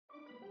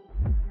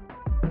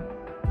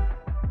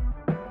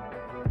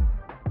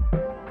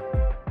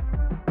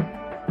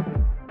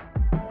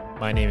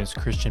My name is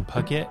Christian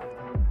Puckett.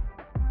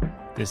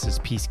 This is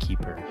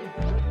Peacekeeper.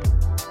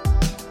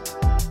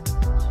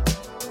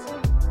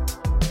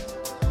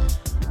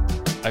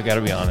 I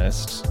gotta be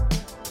honest,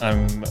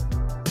 I'm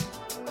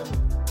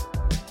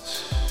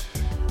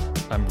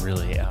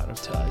really out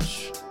of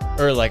touch.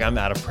 Or like I'm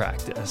out of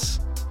practice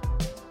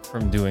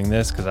from doing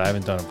this because I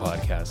haven't done a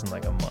podcast in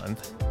like a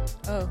month.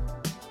 Oh.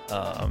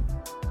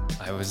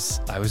 I was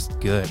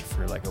good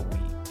for like a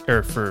week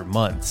or for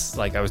months.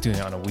 Like I was doing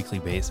it on a weekly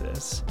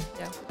basis.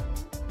 Yeah.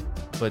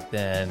 But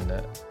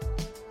then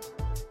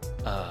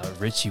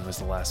Richie was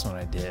the last one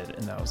I did,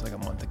 and that was like a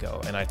month ago.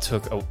 And I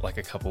took like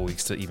a couple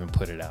weeks to even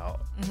put it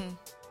out. Mm-hmm.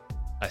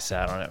 I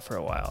sat on it for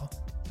a while.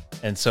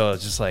 And so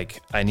it's just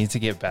like, I need to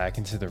get back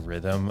into the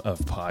rhythm of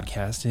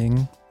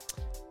podcasting.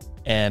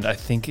 And I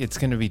think it's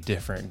going to be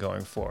different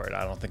going forward.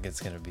 I don't think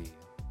it's going to be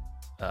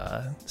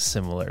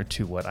similar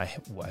to what I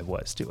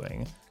was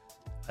doing.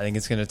 I think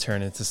it's going to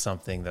turn into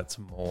something that's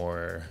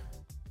more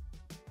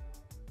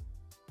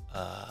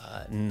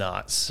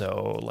not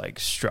so like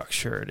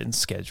structured and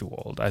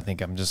scheduled. I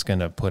think I'm just going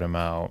to put them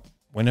out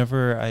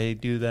whenever I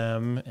do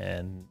them,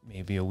 and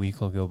maybe a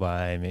week will go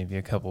by, maybe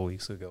a couple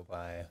weeks will go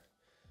by.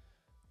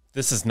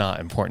 This is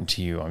not important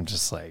to you. I'm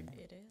just like,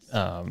 it is.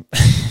 I'm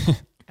a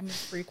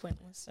frequent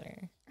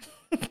listener.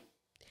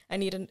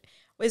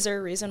 Is there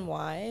a reason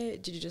why?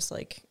 Did you just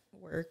like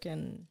work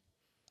and?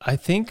 I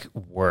think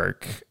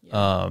work.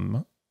 Yeah.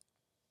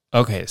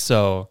 Okay,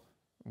 so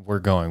we're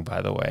going,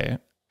 by the way.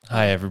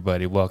 Hi,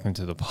 everybody. Welcome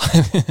to the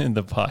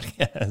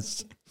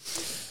podcast.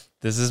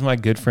 This is my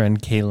good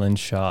friend, Kaelyn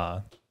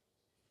Shaw.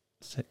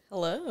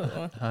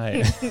 Hello.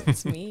 Hi.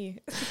 It's me.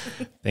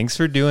 Thanks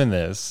for doing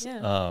this.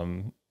 Yeah.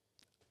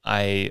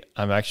 I'm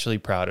actually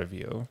proud of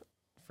you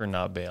for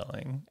not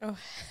bailing. Oh,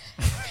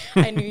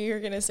 I knew you were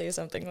going to say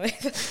something like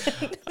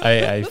that.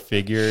 I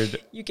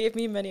figured. You gave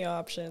me many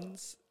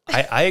options.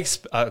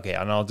 Okay,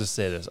 and I'll just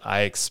say this.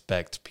 I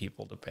expect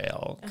people to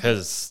bail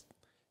because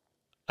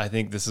I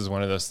think this is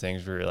one of those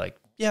things where you're like,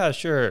 yeah,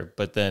 sure.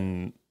 But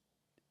then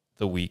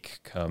the week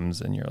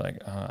comes and you're like,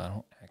 oh, I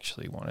don't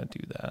actually want to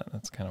do that.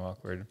 That's kind of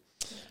awkward.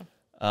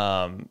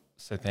 Yeah.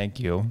 So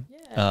thank you.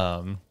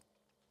 Yeah.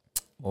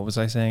 What was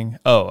I saying?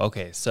 Oh,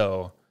 okay.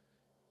 So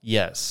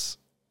yes.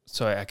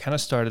 So I kind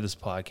of started this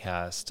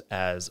podcast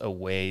as a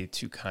way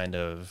to kind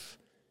of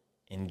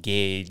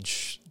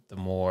engage the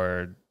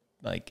more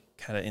like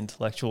kind of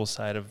intellectual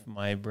side of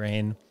my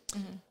brain.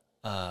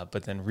 Mm-hmm.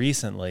 But then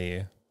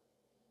recently,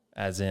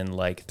 as in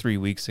like 3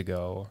 weeks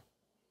ago,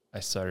 I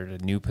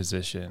started a new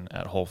position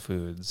at Whole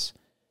Foods,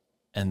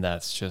 and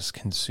that's just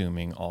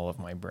consuming all of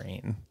my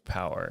brain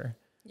power.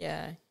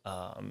 Yeah.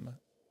 And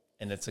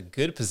it's a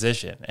good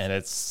position, and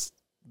it's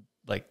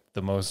like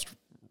the most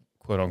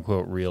quote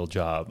unquote real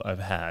job I've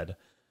had.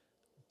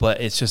 But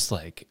it's just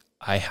like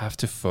I have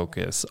to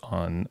focus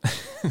on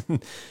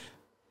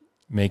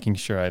making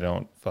sure I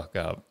don't fuck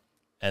up.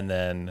 And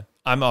then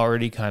I'm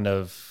already kind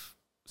of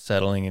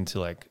settling into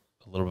like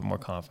a little bit more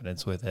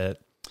confidence with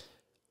it.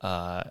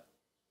 And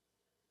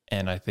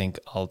I think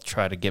I'll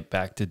try to get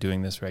back to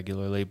doing this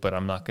regularly, but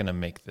I'm not going to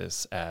make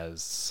this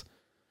as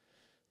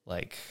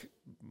like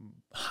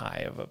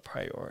high of a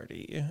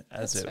priority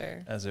as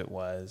it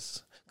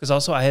was. Because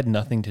also I had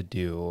nothing to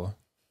do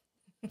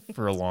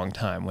for a long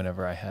time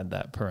whenever I had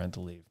that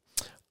parental leave.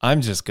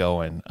 I'm just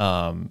going.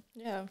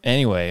 Yeah.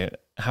 Anyway,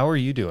 how are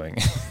you doing?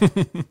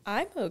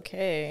 I'm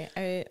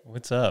okay.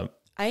 What's up?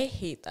 I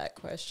hate that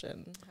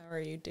question. How are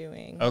you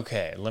doing?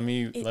 Okay, let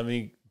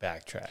me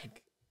backtrack.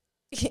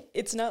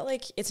 It's not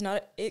like it's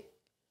not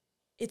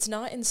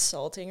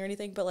insulting or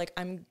anything, but like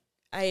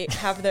I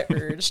have the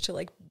urge to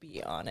like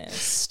be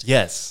honest.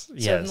 Yes. So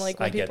then, like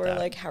when people are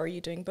like, "How are you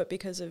doing?" But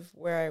because of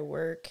where I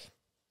work,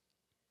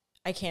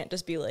 I can't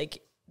just be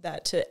like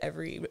that to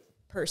every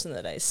person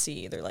that I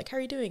see. They're like, "How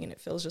are you doing?" And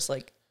it feels just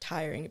like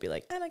tiring to be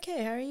like, "I'm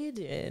okay. How are you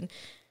doing?"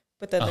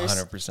 But then there's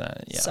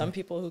 100%, yeah. some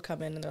people who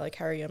come in and they're like,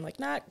 "How are you?" I'm like,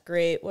 "Not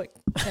great. What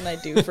can I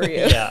do for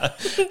you?" Yeah.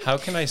 How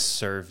can I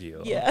serve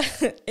you? Yeah.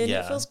 And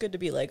it feels good to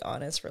be like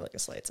honest for like a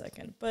slight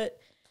second, but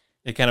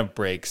it kind of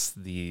breaks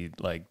the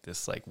like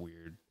this like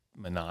weird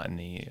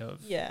monotony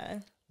of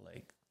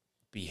like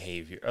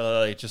behavior, or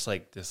like just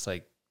like this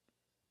like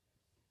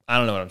I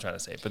don't know what I'm trying to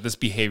say, but this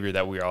behavior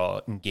that we're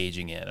all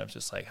engaging in of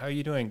just like, "How are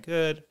you doing?"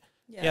 "Good."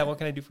 Yeah. What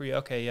can I do for you?"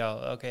 "Okay, yeah,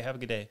 okay, have a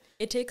good day."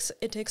 It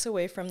takes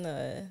away from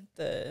the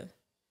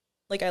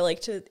like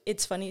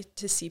it's funny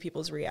to see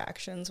people's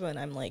reactions when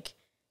I'm like,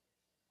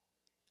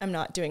 I'm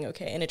not doing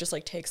okay, and it just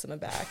like takes them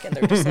aback, and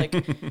they're just like,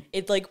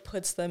 it like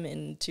puts them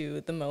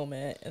into the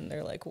moment, and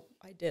they're like,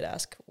 "I did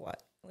ask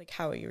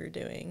how you were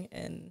doing,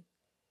 and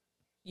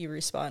you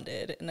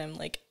responded," and I'm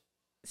like,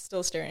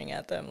 still staring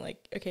at them,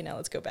 like, "Okay, now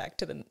let's go back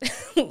to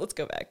let's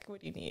go back.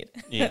 What do you need?"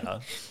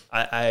 Yeah,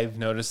 I've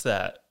noticed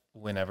that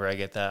whenever I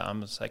get that,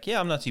 I'm just like, "Yeah,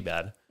 I'm not too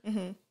bad."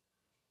 Mm-hmm.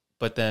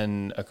 But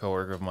then a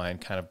coworker of mine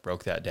kind of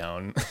broke that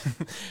down.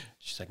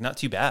 She's like, "Not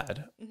too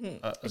bad."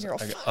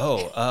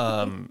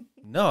 Mm-hmm.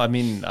 No, I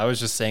mean, I was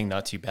just saying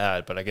not too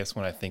bad, but I guess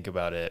when I think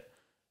about it,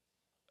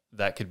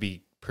 that could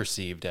be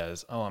perceived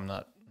as, "Oh, I'm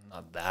not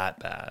not that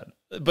bad.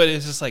 But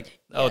it's just like,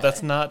 oh, Yeah.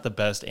 that's not the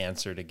best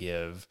answer to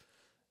give.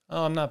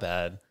 Oh, I'm not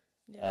bad.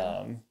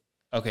 Yeah.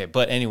 Okay,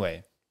 but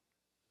anyway,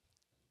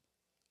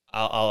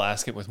 I'll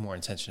ask it with more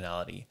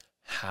intentionality.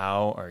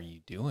 How are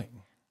you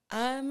doing?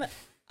 I'm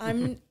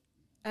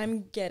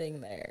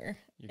getting there.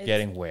 You're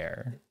getting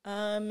where?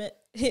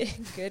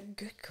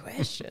 Good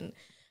question.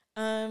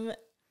 I'm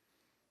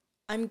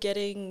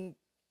getting,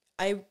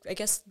 I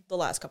guess the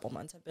last couple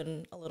months have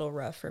been a little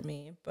rough for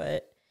me,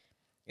 but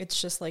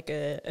it's just like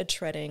a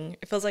treading.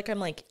 It feels like I'm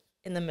like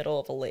in the middle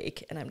of a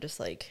lake and I'm just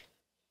like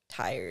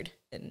tired,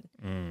 and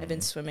I've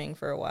been swimming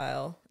for a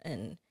while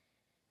and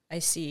I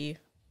see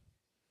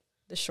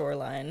the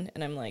shoreline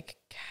and I'm like,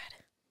 God.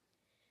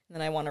 And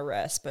then I want to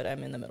rest, but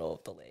I'm in the middle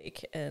of the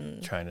lake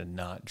and Trying to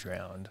not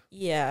drown.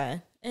 yeah.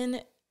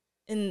 And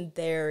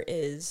there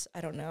is,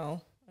 I don't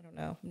know.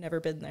 I've never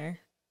been there.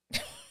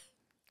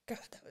 God,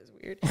 that was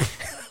weird.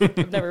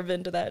 I've never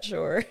been to that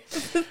shore.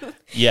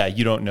 Yeah,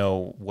 you don't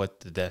know what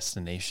the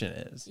destination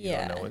is. You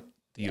Yeah. don't know what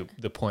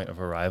the point of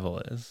arrival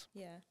is.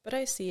 Yeah, but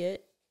I see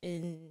it,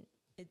 and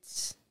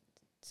it's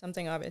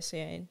something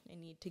obviously I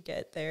need to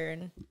get there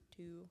and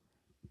to.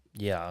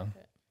 Yeah.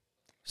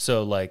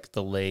 So like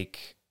the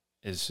lake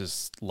is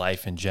just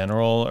life in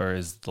general, or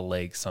is the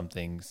lake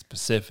something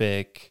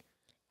specific?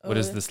 What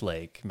is this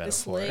lake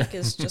metaphor? This lake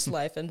is just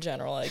life in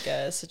general, I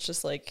guess. It's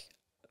just like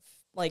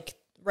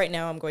right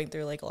now I'm going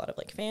through like a lot of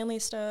like family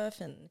stuff,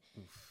 and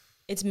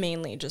it's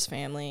mainly just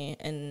family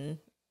and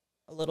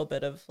a little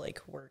bit of like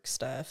work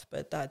stuff,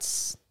 but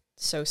that's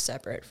so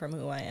separate from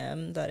who I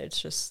am that it's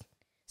just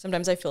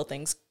sometimes I feel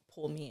things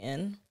pull me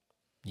in.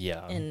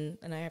 Yeah. And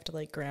I have to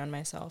like ground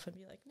myself and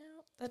be like,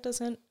 no, that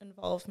doesn't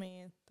involve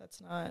me. That's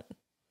not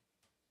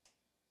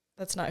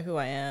who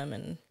I am.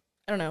 And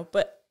I don't know,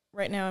 but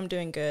right now I'm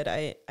doing good.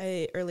 I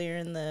earlier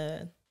in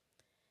the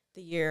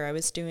year I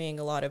was doing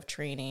a lot of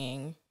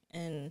training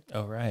and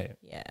oh, right.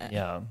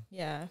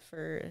 Yeah,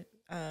 for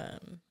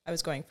I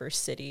was going for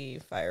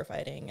city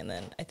firefighting, and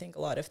then I think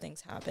a lot of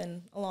things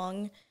happen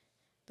along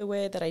the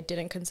way that I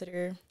didn't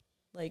consider,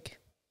 like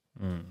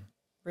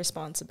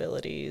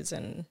responsibilities,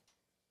 and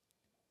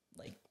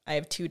like I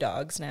have 2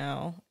 dogs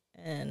now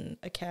and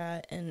a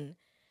cat, and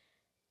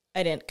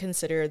I didn't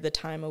consider the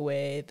time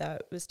away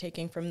that was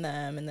taking from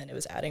them, and then it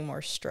was adding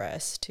more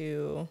stress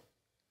to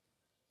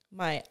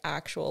my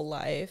actual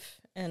life.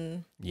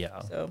 And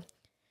so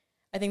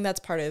I think that's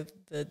part of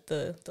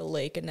the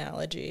lake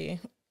analogy.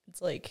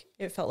 It's like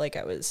it felt like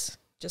I was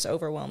just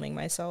overwhelming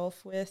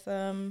myself with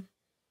a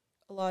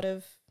lot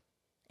of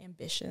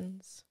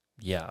ambitions.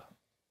 Yeah.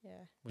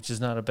 Yeah. Which is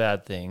not a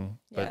bad thing,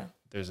 but Yeah.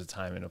 there's a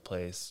time and a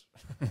place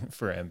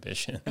for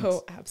ambitions.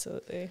 Oh,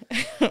 absolutely.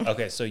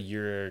 Okay, so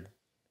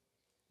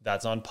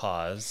that's on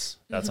pause.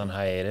 That's on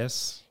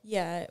hiatus.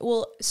 Yeah.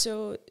 Well,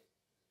 so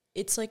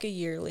it's like a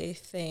yearly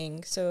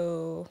thing.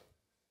 So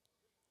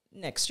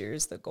next year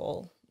is the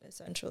goal,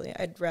 essentially.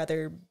 I'd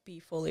rather be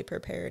fully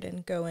prepared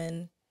and go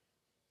in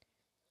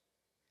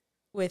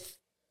with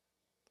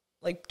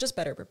like just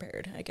better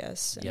prepared, I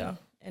guess.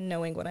 And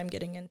knowing what I'm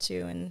getting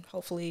into, and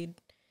hopefully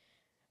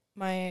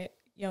my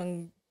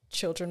young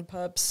children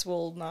pups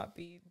will not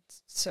be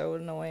so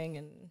annoying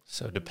and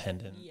so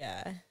dependent.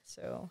 Yeah.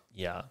 So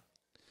yeah.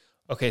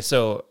 Okay,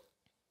 so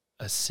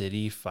a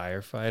city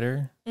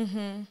firefighter.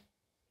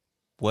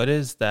 What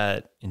does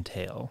that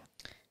entail?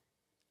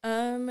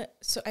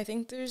 So I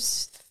think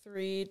there's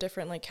 3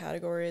 different like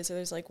categories. So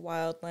there's like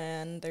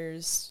wildland,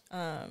 there's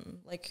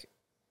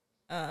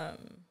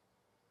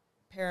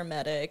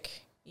paramedic,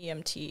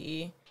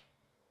 EMT,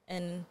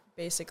 and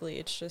basically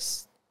it's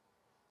just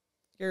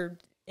you're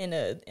in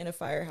a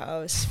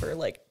firehouse for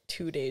like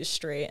 2 days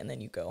straight, and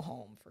then you go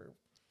home for.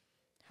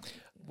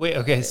 Wait,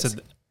 okay, so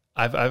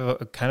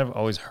I've kind of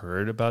always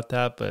heard about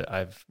that, but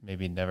I've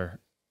maybe never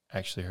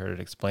actually heard it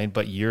explained.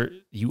 But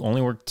you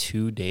only work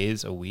 2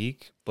 days a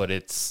week, but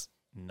it's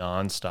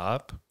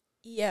nonstop.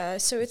 Yeah,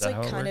 so it's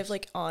like kind of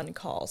like on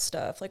call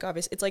stuff. Like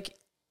obviously, it's like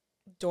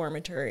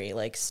dormitory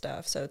like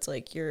stuff. So it's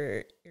like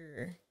you're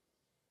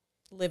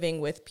living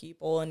with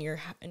people in your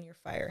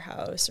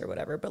firehouse or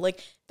whatever. But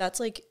like that's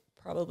like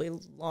probably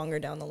longer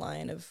down the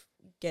line of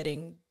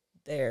getting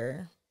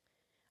there.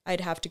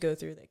 I'd have to go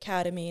through the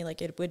academy.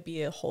 Like it would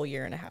be a whole 1.5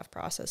 year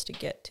process to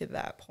get to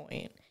that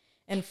point.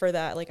 And for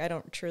that, like I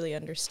don't truly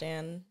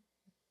understand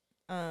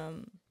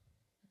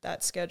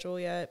that schedule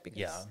yet,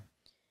 because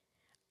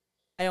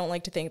I don't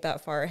like to think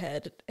that far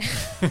ahead.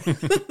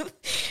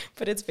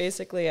 But it's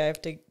basically I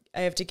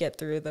have to get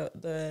through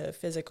the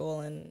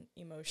physical and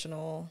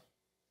emotional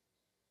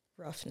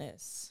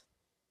roughness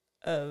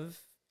of.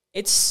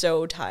 It's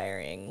so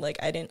tiring. Like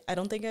I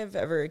don't think I've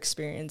ever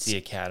experienced the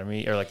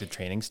academy or like the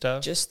training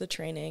stuff. Just the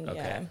training, okay.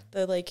 Yeah.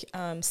 The like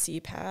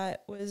CPAT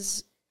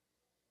was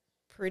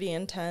pretty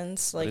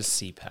intense. Like what is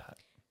CPAT?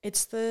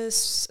 It's the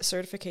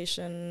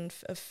certification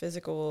of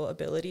physical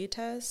ability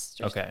test.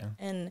 Okay.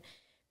 And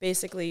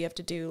basically you have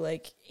to do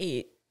like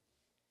 8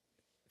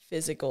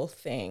 physical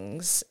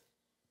things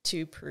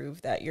to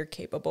prove that you're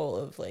capable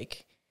of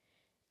like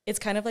it's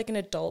kind of like an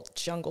adult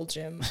jungle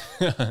gym,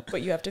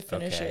 but you have to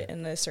finish Okay. it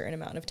in a certain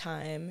amount of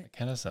time. It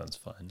kind of sounds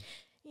fun.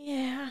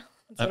 Yeah.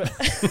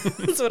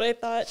 That's what I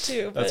thought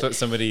too. That's but what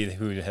somebody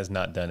who has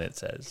not done it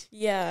says.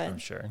 yeah, I'm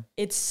sure.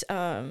 it's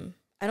I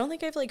don't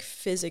think I've like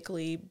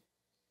physically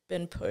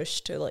been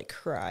pushed to like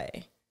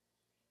cry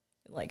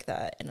like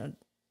that, and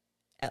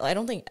I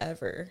don't think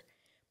ever,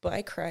 but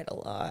I cried a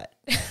lot.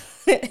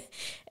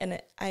 And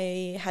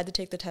I had to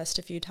take the test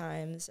a few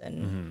times,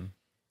 and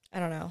I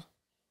don't know.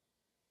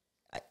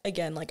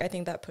 Again, like I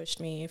think that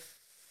pushed me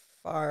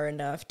far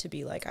enough to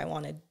be like, I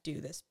want to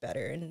do this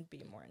better and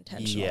be more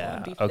intentional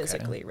and be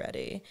physically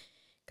ready.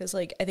 Because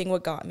like I think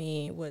what got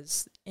me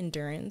was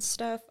endurance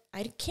stuff.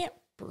 I can't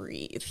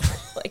breathe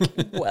like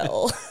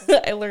well.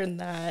 I learned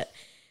that.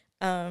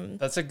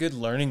 That's a good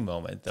learning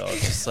moment though.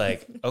 Just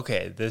like,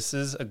 okay, this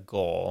is a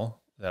goal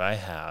that I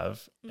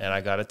have, and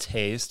I got a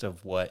taste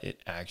of what it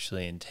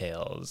actually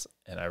entails.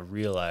 And I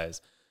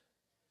realize,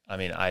 I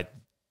mean, I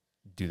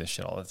do this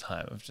shit all the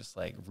time of just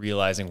like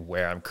realizing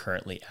where I'm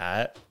currently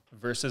at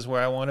versus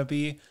where I want to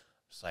be.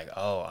 It's like,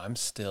 oh, I'm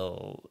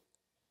still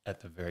at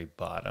the very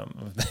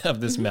bottom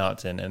of this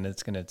mountain, and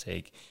it's going to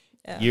take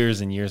years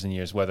and years and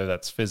years, whether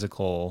that's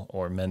physical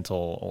or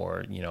mental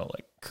or, you know,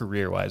 like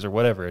career wise or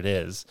whatever it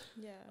is.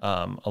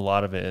 A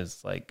lot of it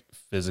is like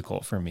physical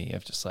for me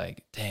of just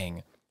like,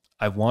 dang,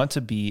 I want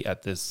to be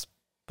at this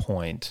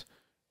point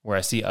where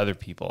I see other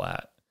people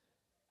at,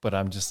 but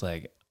I'm just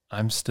like,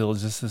 I'm still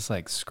just this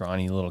like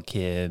scrawny little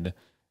kid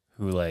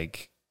who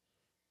like,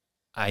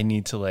 I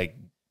need to like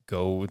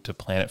go to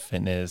Planet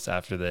Fitness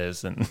after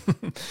this. And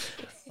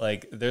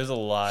like, there's a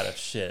lot of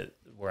shit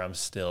where I'm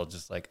still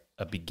just like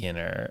a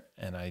beginner,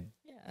 and I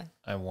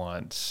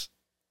want,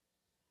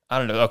 I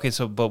don't know. Okay.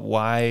 So, but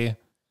why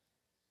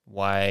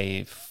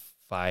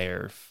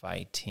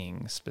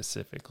firefighting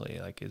specifically?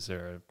 Like, is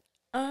there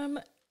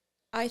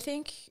I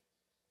think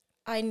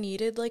I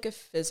needed like a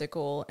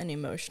physical and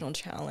emotional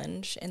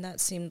challenge, and that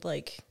seemed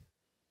like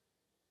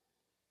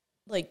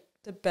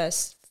the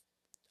best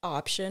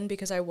option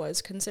because I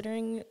was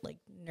considering like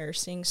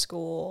nursing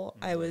school.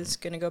 I was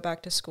going to go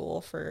back to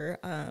school for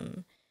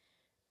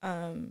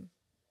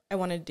I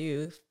want to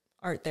do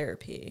art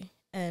therapy,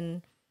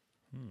 and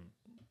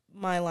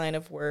my line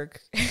of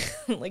work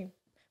like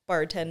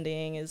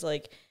bartending is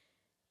like,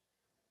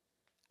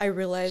 I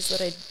realized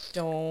that I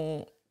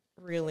don't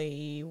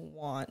really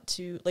want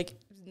to, like,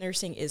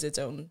 nursing is its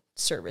own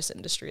service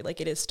industry. Like,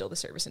 it is still the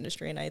service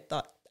industry. And I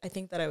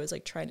think that I was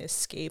like trying to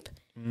escape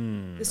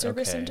the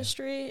service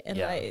industry.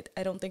 And I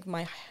don't think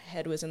my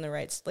head was in the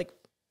right, like,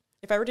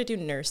 if I were to do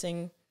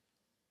nursing,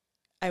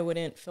 I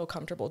wouldn't feel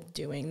comfortable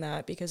doing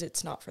that because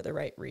it's not for the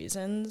right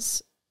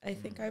reasons, I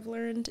think I've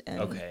learned.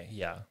 And,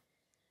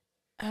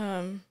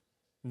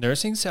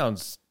 nursing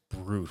sounds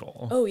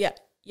brutal. Oh, yeah.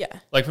 Yeah.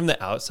 Like from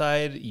the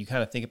outside, you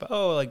kind of think about,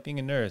 oh, like being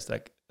a nurse,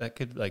 that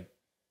could like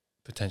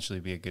potentially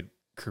be a good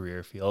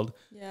career field.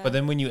 Yeah. But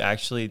then when you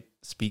actually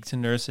speak to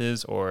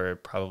nurses or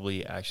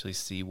probably actually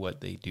see what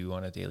they do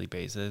on a daily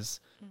basis,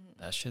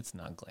 that shit's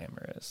not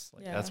glamorous.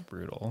 Like that's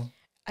brutal.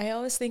 I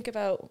always think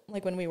about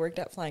like when we worked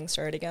at Flying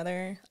Star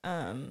together,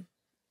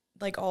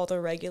 like all the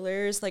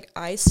regulars, like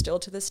I still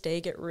to this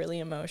day get really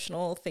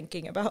emotional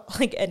thinking about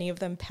like any of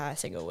them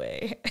passing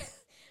away.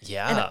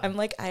 Yeah. And I'm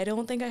like, I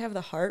don't think I have the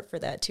heart for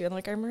that too. And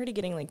like, I'm already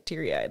getting like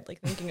teary eyed, like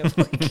thinking of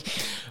like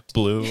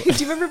Blue. Do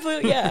you remember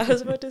Blue? Yeah. I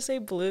was about to say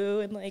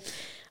Blue. And like,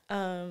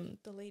 the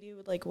lady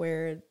would like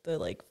wear the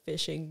like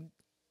fishing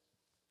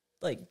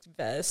like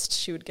vest.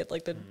 She would get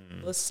like the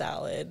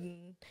salad,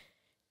 and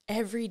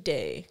every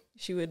day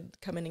she would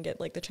come in and get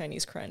like the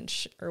Chinese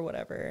crunch or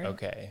whatever.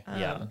 Okay.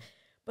 Yeah.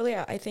 But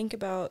yeah, I think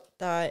about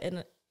that,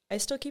 and I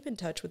still keep in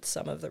touch with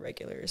some of the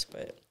regulars,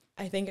 but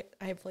I think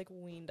I've like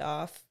weaned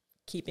off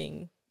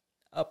keeping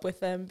up with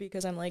them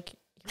because I'm like,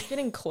 you're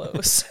getting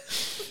close.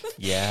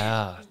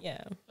 Yeah.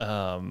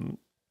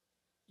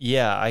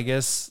 Yeah, I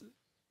guess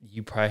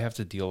you probably have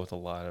to deal with a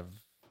lot of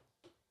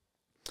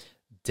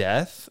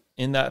death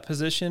in that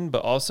position,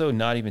 but also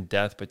not even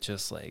death, but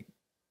just like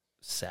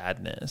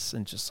sadness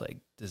and just like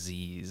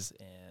disease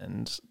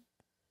and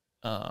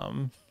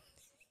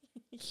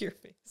your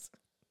face.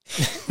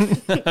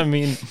 I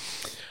mean,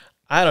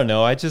 I don't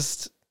know. I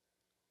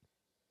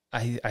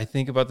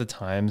think about the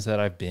times that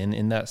I've been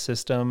in that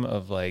system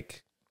of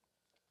like,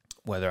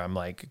 whether I'm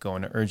like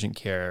going to urgent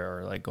care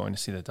or like going to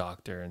see the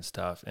doctor and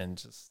stuff. And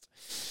just,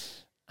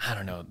 I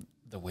don't know,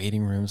 the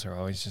waiting rooms are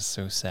always just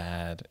so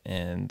sad.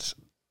 And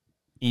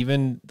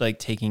even like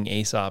taking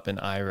ASOP and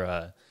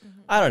IRA,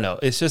 I don't know.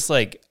 It's just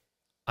like,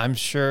 I'm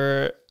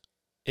sure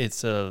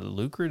it's a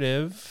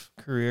lucrative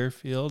career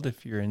field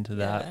if you're into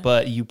that,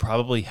 but you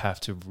probably have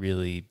to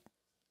really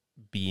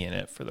be in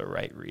it for the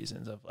right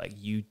reasons of like,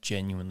 you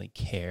genuinely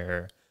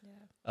care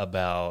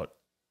about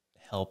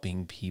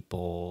helping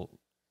people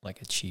like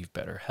achieve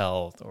better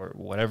health or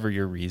whatever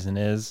your reason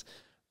is,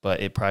 but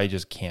it probably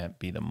just can't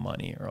be the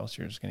money or else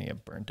you're just going to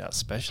get burnt out,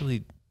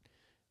 especially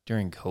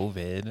during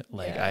COVID.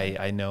 Like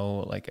I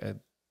know like a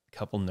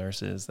couple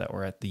nurses that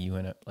were at the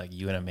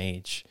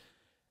UNMH,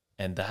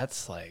 and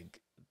that's like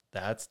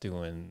that's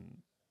doing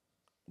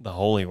the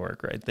holy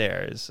work right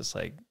there. It's just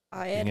like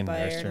I being a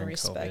admire nurse and during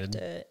respect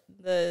COVID.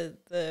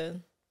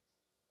 it.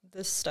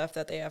 The stuff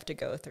that they have to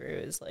go through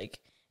is like,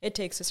 it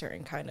takes a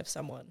certain kind of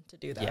someone to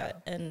do that.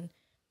 Yeah. And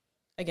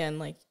again,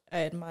 like,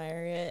 I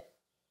admire it.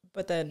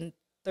 But then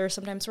there are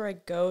some times where I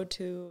go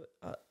to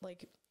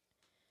like,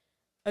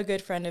 a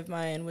good friend of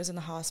mine was in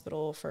the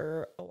hospital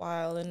for a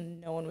while and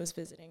no one was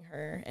visiting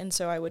her. And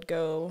so I would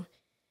go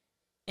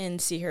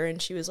and see her,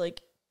 and she was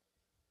like,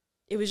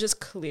 it was just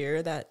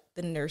clear that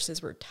the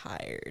nurses were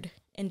tired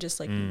and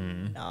just like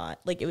not,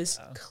 like, it was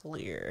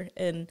clear.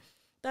 And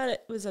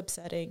that was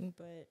upsetting,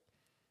 but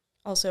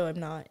also I'm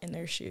not in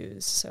their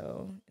shoes.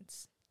 So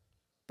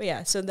but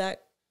yeah, so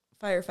that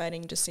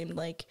firefighting just seemed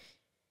like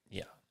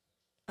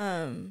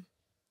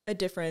a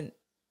different,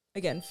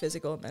 again,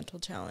 physical and mental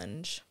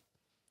challenge.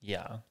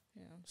 Yeah.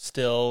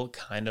 Still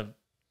kind of,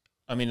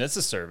 I mean, it's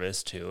a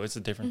service too. It's a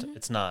different,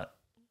 it's not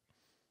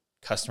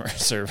customer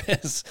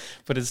service,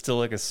 but it's still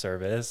like a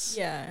service.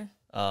 Yeah.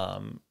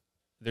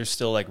 There's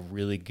still like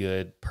really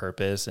good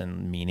purpose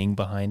and meaning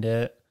behind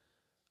it.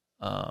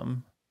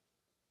 And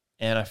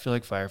I feel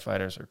like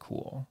firefighters are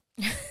cool.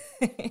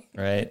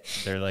 Right?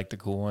 They're like the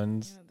cool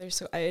ones. Yeah, they're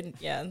so, I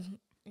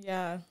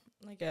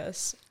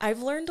guess.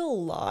 I've learned a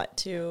lot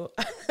too.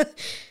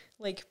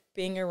 Like,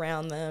 being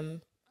around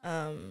them.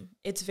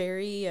 It's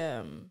very,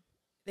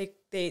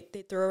 they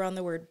throw around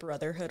the word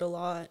brotherhood a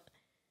lot,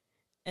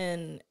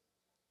 and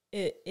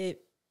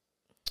it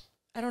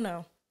I don't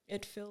know,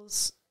 it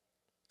feels,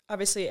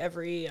 obviously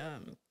every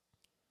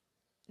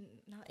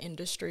not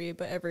industry,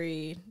 but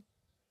every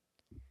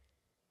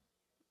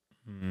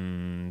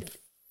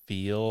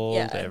field,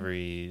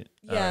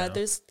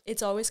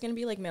 it's always going to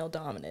be like male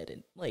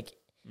dominated. Like,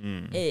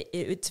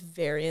 it's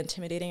very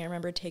intimidating. I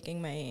remember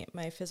taking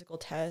my physical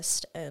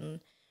test, and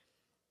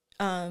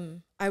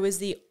I was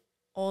the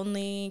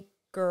only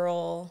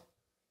girl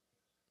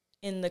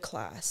in the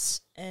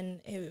class,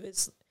 and it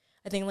was,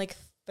 I think, like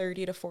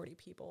 30 to 40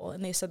 people,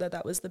 and they said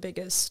that was the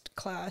biggest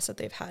class that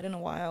they've had in a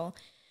while.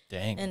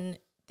 Dang. And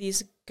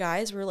these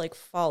guys were like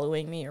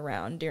following me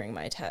around during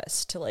my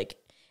test to like,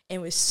 it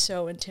was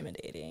so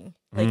intimidating.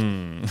 Like,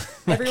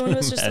 everyone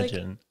was just like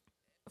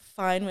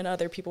fine when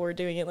other people were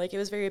doing it. Like, it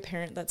was very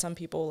apparent that some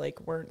people like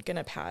weren't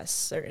gonna pass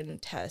certain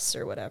tests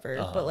or whatever.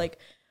 But like,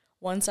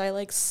 once I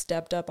like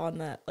stepped up on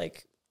that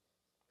like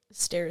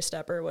stair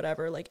step or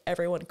whatever, like,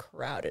 everyone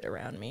crowded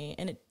around me,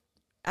 and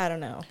I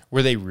don't know.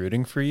 Were they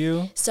rooting for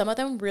you? Some of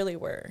them really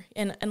were.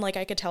 And like,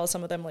 I could tell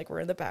some of them like were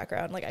in the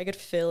background. Like, I could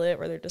feel it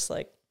where they're just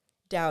like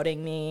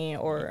doubting me,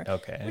 or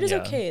which is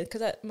okay,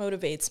 because that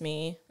motivates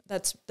me.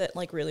 That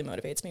like really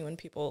motivates me when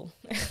people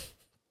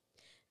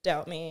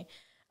doubt me.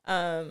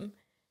 And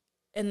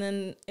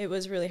then it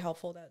was really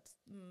helpful that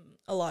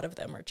a lot of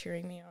them were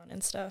cheering me on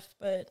and stuff.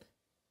 But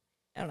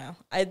I don't know.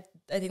 I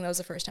think that was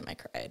the first time I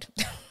cried.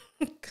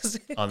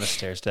 On the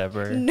stair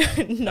stepper?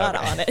 Not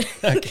on it.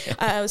 Okay.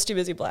 I was too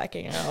busy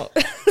blacking out.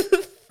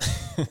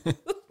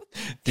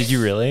 Did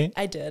you really?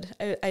 I did.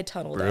 I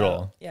tunneled Brutal.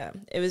 out. Yeah,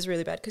 it was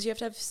really bad because you have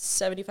to have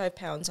 75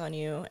 pounds on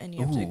you, and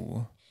you have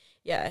to,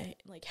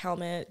 like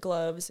helmet,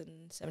 gloves,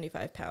 and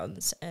 75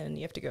 pounds, and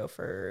you have to go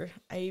for,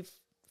 I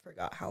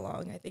forgot how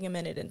long. I think 1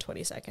 minute and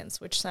 20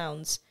 seconds, which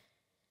sounds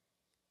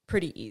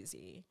pretty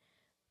easy,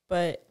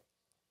 but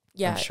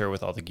yeah, I'm sure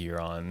with all the gear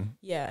on.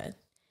 Yeah,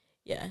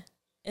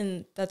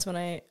 and that's when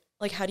I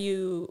like. How do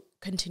you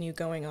continue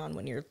going on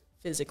when you're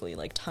physically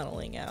like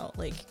tunneling out,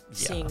 like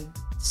seeing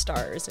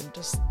stars and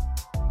just.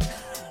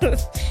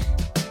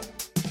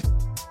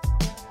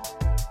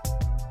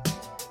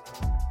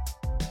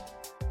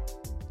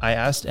 I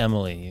asked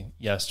Emily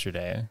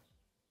yesterday.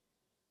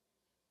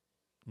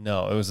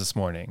 No, it was this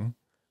morning.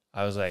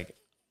 I was like,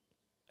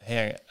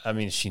 hey, I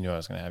mean, she knew I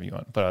was going to have you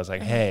on, but I was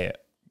like, hey,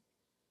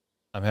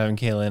 I'm having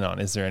Kaelyn on.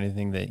 Is there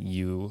anything that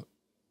you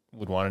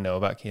would want to know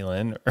about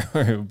Kaelyn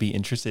or would be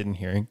interested in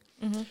hearing?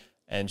 Mm-hmm.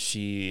 And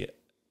she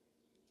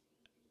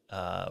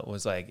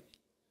was like,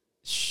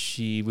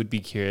 she would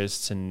be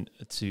curious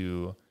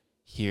to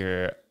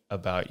hear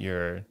about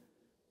your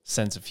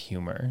sense of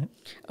humor.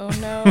 Oh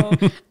no.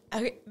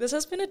 This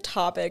has been a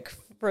topic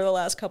for the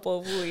last couple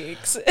of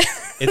weeks.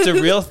 It's a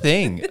real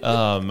thing.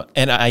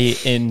 And I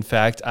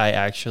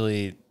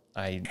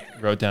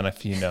wrote down a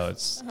few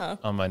notes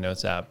on my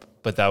notes app,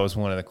 but that was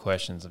one of the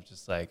questions of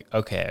just like,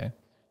 okay,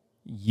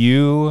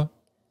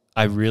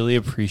 I really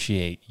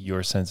appreciate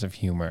your sense of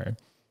humor.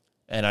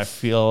 And I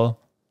feel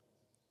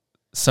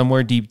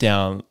somewhere deep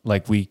down,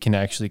 like we can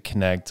actually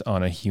connect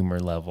on a humor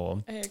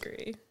level. I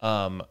agree.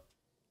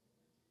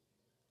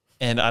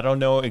 And I don't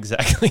know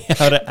exactly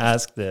how to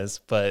ask this,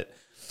 but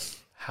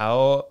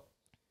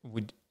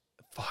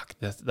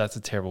that's a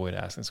terrible way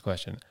to ask this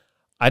question.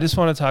 I just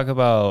want to talk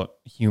about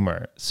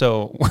humor.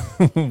 So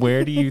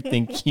where do you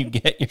think you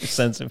get your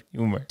sense of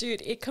humor?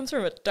 Dude, it comes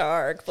from a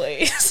dark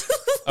place.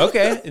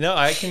 Okay. No,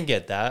 I can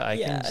get that. I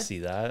can see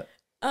that.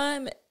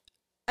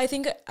 I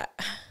think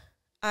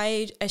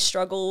I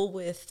struggle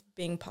with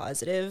being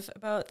positive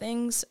about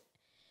things.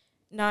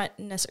 Not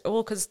necessarily,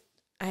 well, because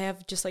I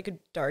have just like a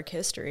dark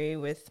history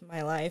with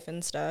my life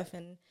and stuff.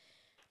 And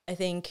I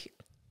think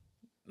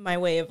my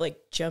way of like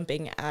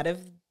jumping out of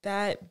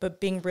that,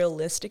 but being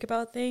realistic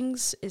about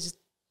things, is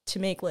to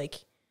make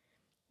like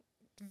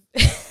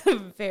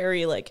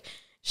very like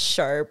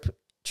sharp,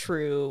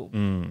 true,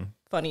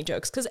 funny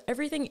jokes. Because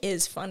everything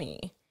is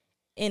funny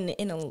in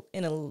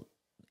a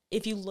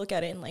if you look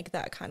at it in like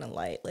that kind of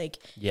light. Like,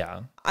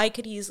 yeah, I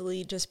could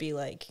easily just be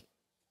like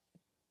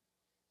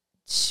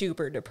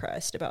super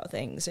depressed about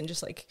things and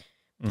just like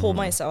pull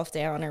myself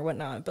down or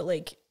whatnot. But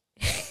like,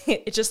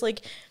 it's just like,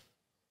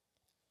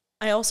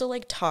 I also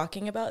like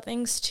talking about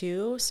things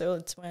too. So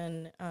it's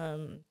when,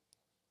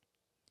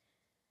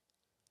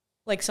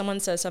 like someone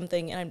says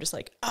something and I'm just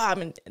like, I'm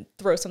going to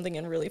throw something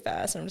in really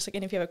fast. And I'm just like,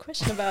 and if you have a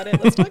question about it,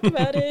 let's talk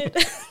about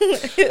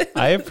it.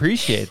 I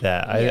appreciate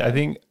that. Yeah. I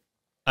think,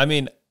 I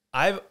mean,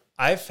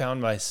 I've found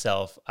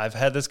myself, I've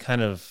had this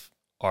kind of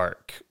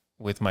arc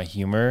with my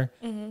humor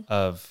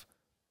of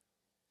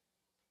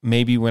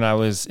maybe when I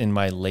was in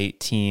my late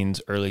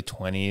teens, early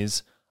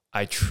 20s,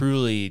 I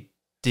truly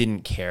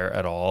didn't care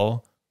at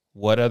all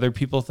what other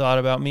people thought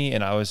about me.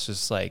 And I was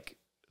just like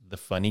the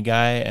funny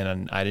guy.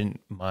 And I didn't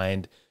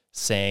mind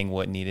saying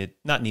what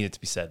not needed to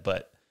be said,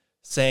 but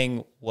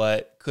saying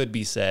what could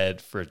be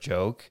said for a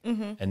joke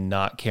and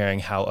not caring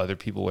how other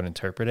people would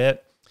interpret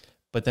it.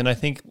 But then I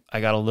think I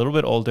got a little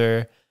bit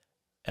older,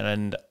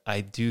 and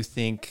I do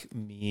think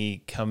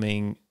me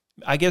coming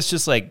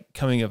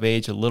of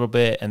age a little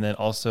bit, and then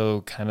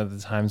also kind of the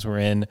times we're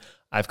in,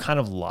 I've kind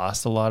of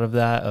lost a lot of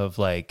that of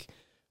like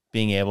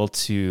being able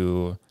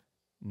to,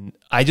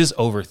 I just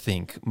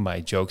overthink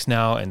my jokes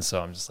now. And so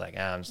I'm just like,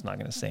 I'm just not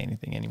going to say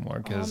anything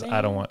anymore because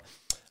I don't want,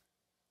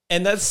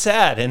 and that's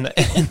sad.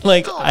 And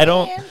like, I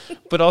don't,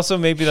 but also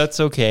maybe that's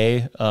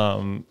okay.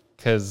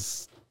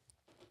 Cause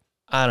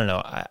I don't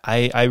know.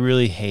 I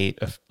really hate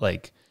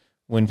like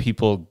when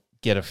people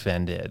get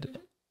offended,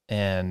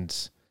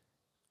 and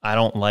I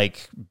don't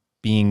like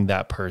being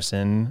that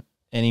person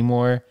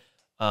anymore.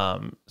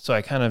 So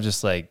I kind of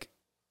just like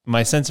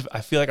I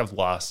feel like I've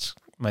lost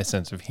my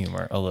sense of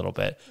humor a little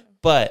bit,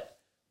 but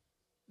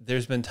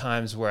there's been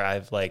times where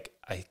I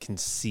can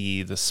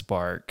see the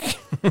spark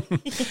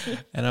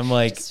and I'm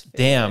like,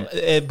 damn,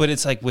 but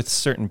it's like with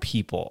certain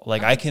people,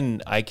 like I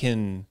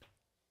can,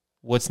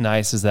 what's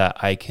nice is that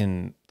I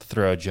can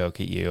throw a joke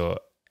at you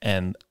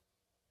and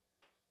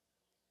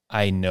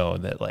I know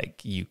that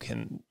like you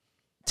can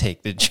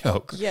take the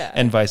joke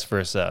and vice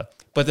versa.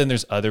 But then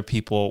there's other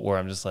people where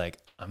I'm just like,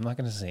 I'm not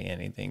going to say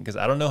anything because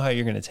I don't know how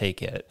you're going to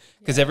take it.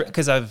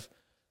 Because I've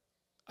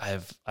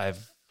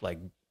like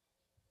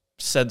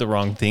said the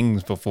wrong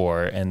things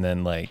before, and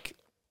then like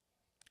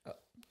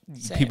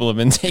people have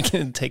been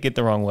take it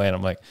the wrong way, and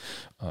I'm like,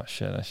 oh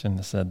shit, I shouldn't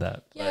have said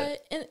that. Yeah,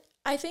 and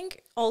I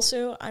think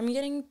also I'm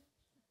getting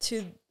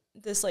to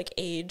this like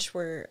age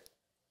where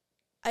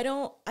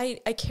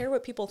I care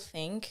what people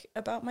think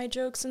about my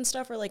jokes and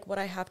stuff, or like what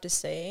I have to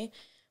say,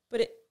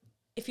 but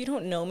if you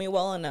don't know me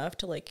well enough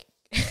to like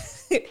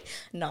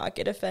not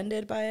get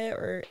offended by it,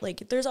 or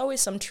like there's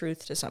always some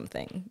truth to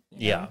something.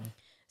 You know?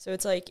 So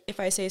it's like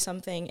if I say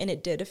something and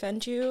it did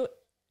offend you,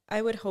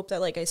 I would hope that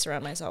like I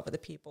surround myself with the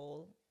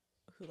people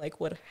who like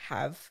would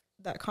have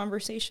that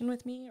conversation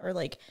with me, or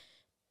like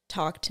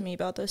talk to me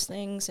about those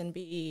things and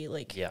be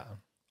like,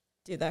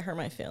 dude, that hurt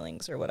my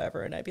feelings or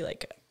whatever. And I'd be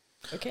like,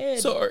 okay,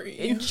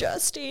 sorry,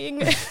 adjusting.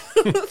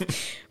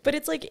 But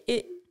it's like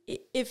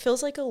it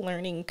feels like a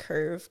learning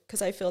curve,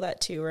 because I feel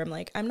that too, where I'm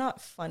like, I'm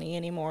not funny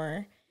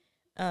anymore.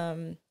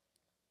 But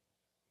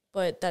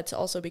that's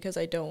also because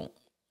I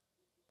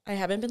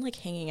haven't been like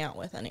hanging out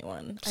with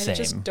anyone. Same. I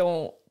just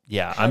don't.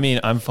 Yeah, I mean,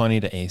 I'm funny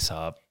to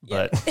Aesop,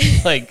 but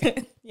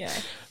like,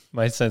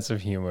 my sense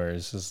of humor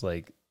is just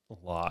like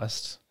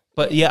lost.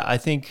 But yeah, I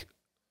think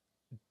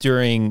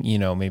during,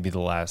 maybe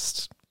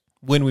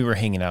when we were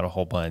hanging out a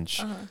whole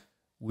bunch,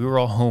 we were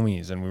all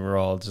homies and we were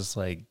all just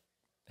like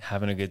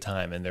having a good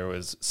time, and there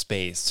was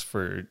space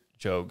for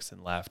jokes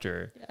and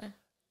laughter. Yeah.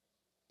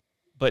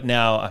 But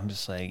now I'm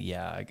just like,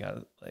 I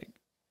got like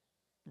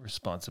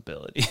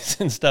responsibilities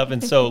and stuff.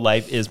 And so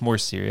life is more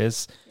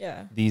serious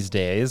these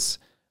days.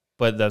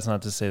 But that's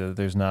not to say that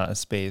there's not a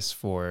space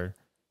for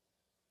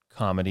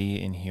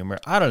comedy and humor.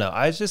 I don't know.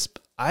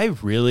 I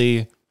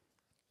really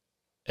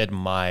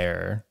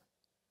admire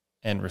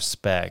and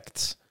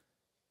respect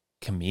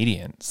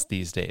comedians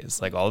these days.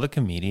 Like all the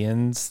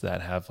comedians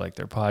that have like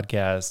their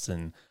podcasts,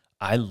 and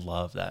I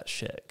love that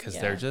shit because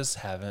they're just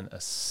having a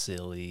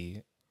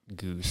silly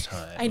goose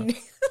time.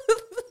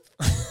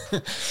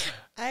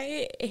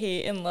 I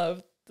hate and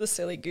love the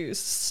silly goose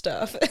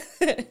stuff.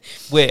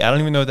 Wait, I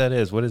don't even know what that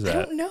is. What is that?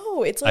 I don't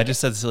know. It's like, I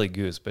just said silly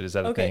goose, but is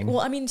that a thing?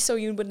 Well, I mean, so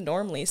you would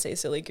normally say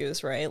silly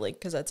goose, right? Like,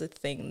 because that's a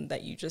thing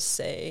that you just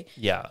say.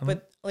 Yeah.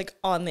 But like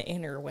on the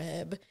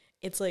interweb,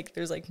 it's like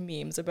there's like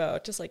memes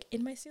about just like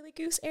in my silly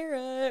goose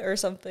era or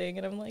something,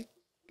 and I'm like,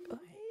 what?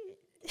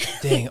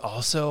 Dang.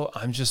 Also,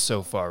 I'm just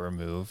so far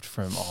removed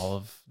from all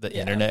of the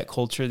internet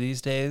culture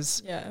these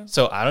days. Yeah.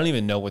 So I don't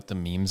even know what the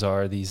memes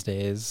are these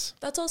days.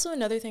 That's also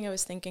another thing I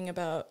was thinking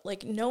about.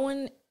 Like, no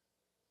one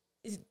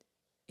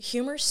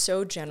humor's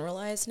so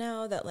generalized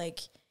now that like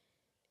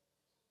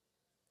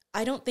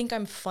I don't think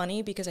I'm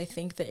funny because I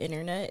think the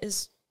internet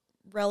is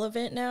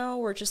relevant now.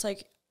 We're just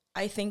like,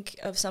 I think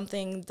of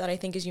something that I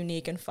think is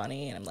unique and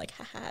funny, and I'm like,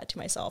 haha, to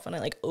myself, and I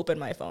like open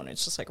my phone,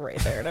 it's just like right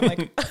there, and I'm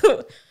like,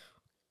 oh,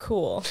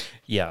 cool.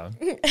 Yeah.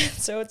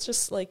 So it's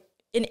just like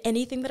in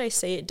anything that I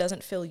say, it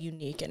doesn't feel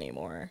unique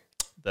anymore.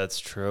 That's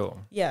true.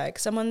 Yeah, like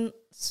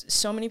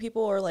so many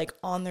people are like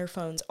on their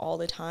phones all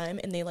the time,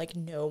 and they like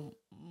know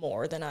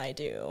more than I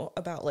do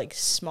about like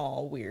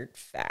small weird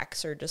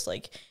facts or just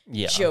like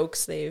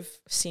jokes they've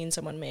seen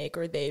someone make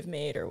or they've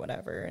made or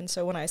whatever. And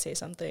so when I say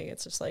something,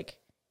 it's just like,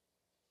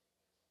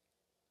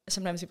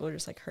 sometimes people are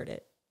just like, heard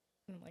it.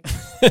 And I'm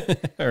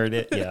like, heard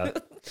it. Yeah.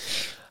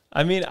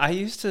 I mean, I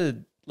used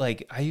to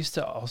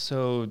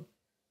also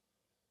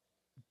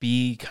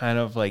be kind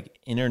of like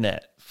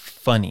internet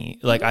funny.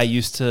 Like I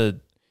used to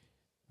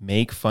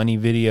make funny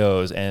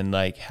videos and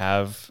like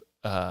have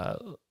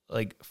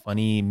like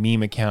funny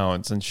meme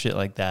accounts and shit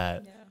like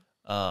that.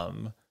 yeah.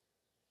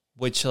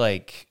 Which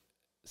like,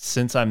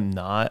 since I'm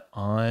not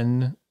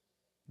on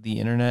the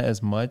internet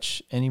as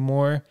much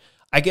anymore,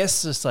 I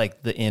guess just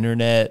like the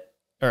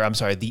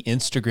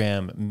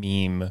Instagram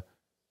meme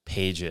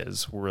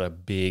pages were a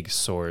big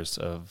source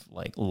of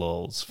like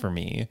lulz for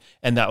me.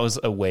 And that was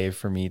a way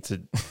for me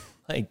to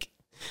like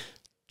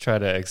try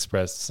to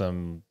express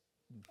some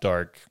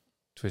dark,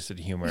 twisted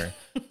humor.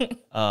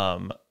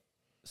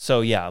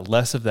 So yeah,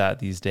 less of that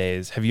these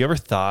days. Have you ever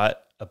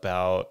thought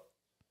about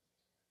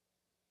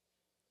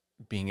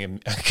being a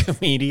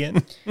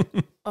comedian?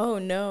 Oh,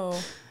 no.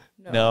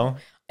 No?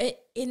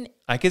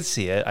 I could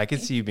see it. I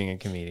could see you being a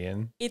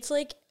comedian. It's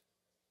like,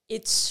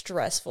 it's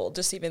stressful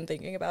just even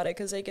thinking about it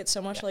because I get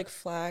so much like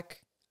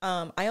flack.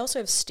 I also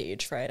have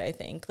stage fright, I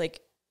think.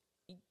 Like,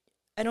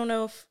 I don't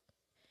know if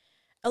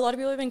a lot of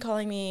people have been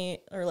calling me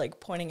or like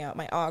pointing out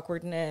my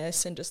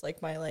awkwardness and just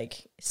like my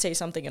like say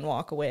something and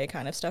walk away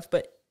kind of stuff.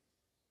 But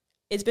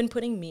it's been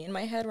putting me in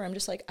my head where I'm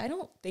just like, I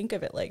don't think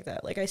of it like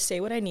that. Like I say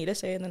what I need to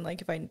say. And then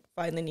like, if I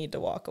finally need to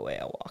walk away,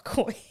 I'll walk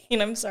away.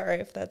 And I'm sorry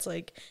if that's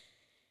like,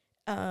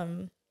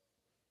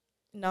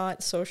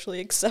 not socially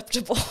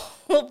acceptable,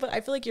 but I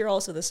feel like you're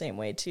also the same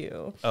way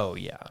too. Oh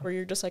yeah. Where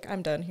you're just like,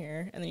 I'm done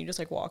here. And then you just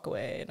like walk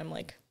away and I'm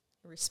like,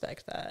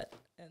 respect that.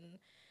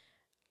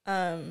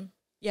 And,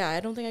 yeah,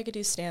 I don't think I could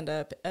do stand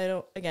up.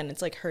 Again,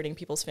 it's like hurting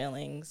people's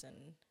feelings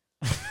and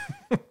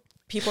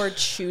people are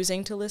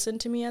choosing to listen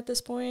to me at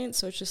this point.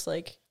 So it's just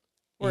like,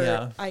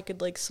 where I could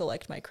like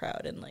select my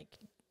crowd and like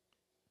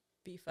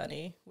be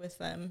funny with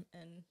them.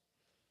 And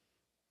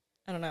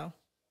I don't know.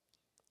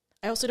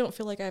 I also don't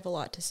feel like I have a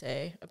lot to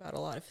say about a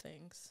lot of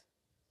things.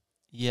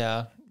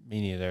 Yeah, me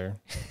neither.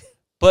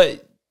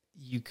 But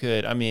you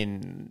could, I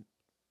mean,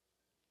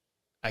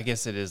 I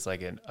guess it is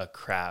like a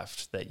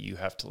craft that you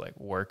have to like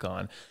work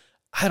on.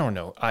 I don't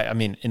know. I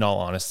mean, in all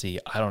honesty,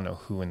 I don't know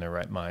who in their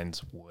right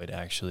minds would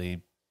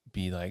actually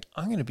be like,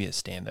 I'm going to be a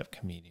stand-up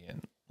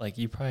comedian. Like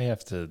you probably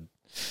have to,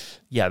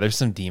 there's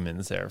some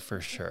demons there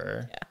for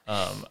sure.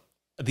 Yeah.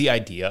 The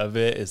idea of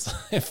it is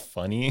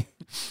funny,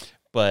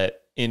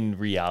 but in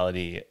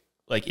reality,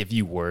 like if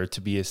you were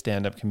to be a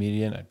stand-up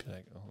comedian, I'd be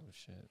like, oh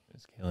shit,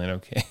 is Kaelyn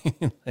okay?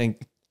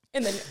 Like,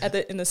 and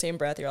then in the same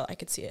breath, you're all, I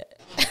could see it.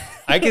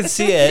 I could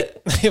see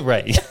it.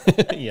 Right.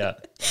 Yeah.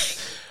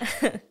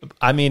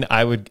 I mean,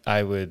 I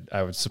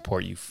would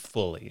support you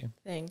fully.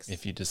 Thanks.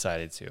 If you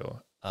decided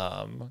to.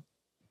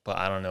 But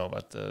I don't know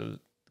about the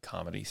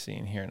comedy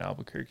scene here in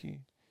Albuquerque.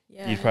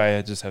 Yeah. You'd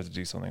probably just have to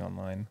do something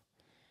online.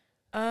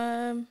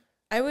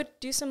 I would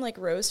do some like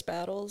roast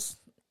battles.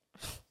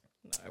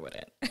 No, I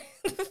wouldn't.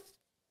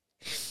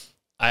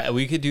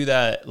 We could do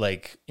that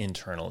like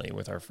internally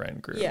with our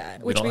friend group. Yeah,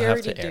 which we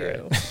already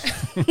do.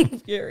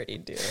 We already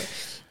do.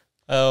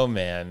 Oh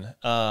man.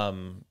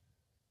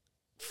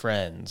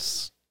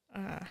 Friends.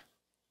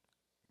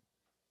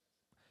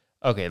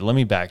 Okay, let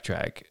me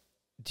backtrack.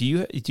 Do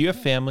you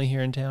have family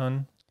here in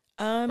town?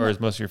 Or is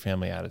most of your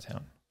family out of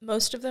town?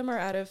 Most of them are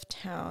out of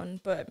town,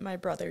 but my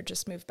brother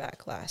just moved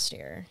back last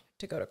year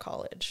to go to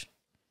college.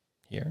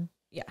 Here?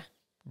 Yeah.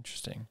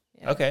 Interesting.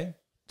 Yeah. Okay.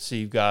 So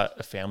you've got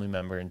a family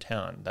member in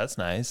town. That's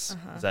nice.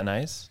 Uh-huh. Is that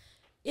nice?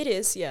 It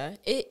is, yeah.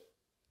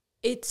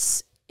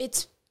 It's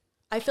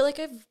I feel like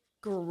I've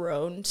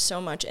grown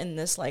so much in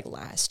this like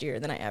last year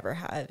than I ever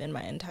have in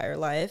my entire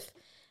life.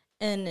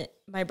 And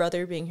my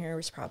brother being here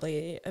was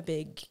probably a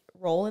big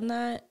role in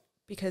that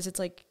because it's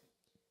like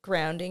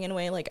grounding in a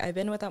way. Like I've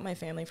been without my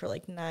family for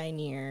like 9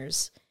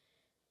 years.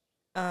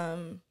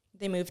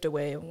 They moved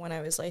away when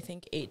I was, I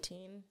think,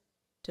 18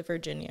 to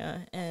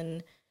Virginia,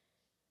 and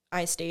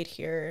I stayed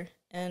here.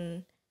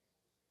 And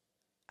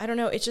I don't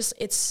know, it's just,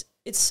 it's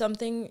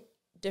something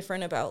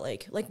different about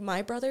like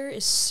my brother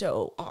is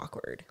so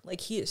awkward.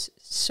 Like he is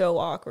so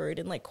awkward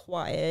and like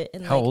quiet.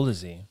 And how old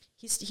is he?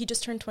 He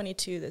just turned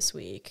 22 this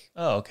week.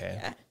 Oh, okay.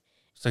 Yeah.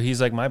 So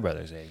he's like my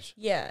brother's age.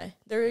 Yeah.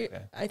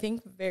 They're, I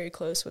think, very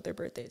close with their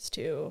birthdays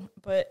too.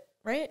 But,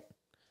 right?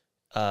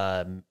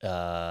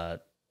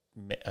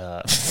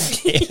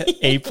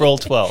 April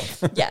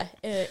 12th. Yeah,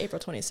 April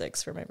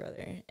 26th for my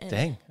brother. And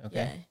Dang.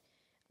 Okay.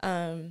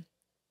 Yeah.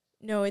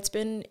 No, it's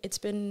been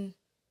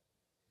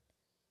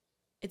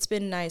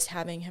nice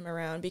having him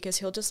around because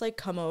he'll just like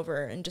come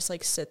over and just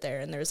like sit there,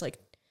 and there's like,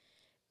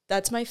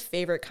 that's my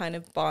favorite kind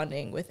of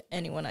bonding with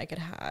anyone I could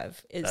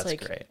have. Is That's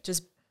like great.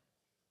 just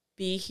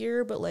be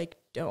here, but like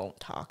don't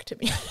talk to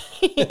me.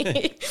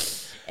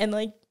 And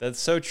like, That's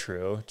so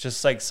true.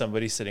 Just like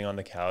somebody sitting on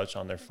the couch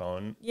on their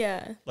phone.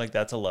 yeah. Like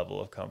that's a level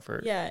of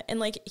comfort. Yeah. And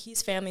like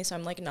he's family, so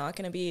I'm like not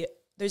gonna be,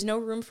 there's no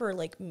room for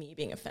like me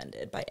being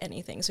offended by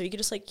anything. So you could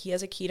just like, he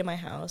has a key to my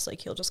house,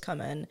 like he'll just come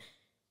in,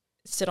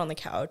 sit on the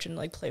couch and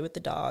like play with the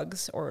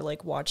dogs or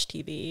like watch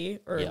TV,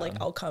 or like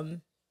I'll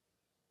come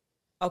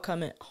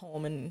at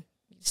home and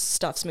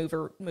stuff's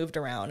moved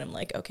around. I'm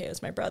like, okay,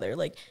 it's my brother.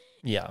 Like,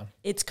 Yeah.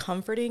 it's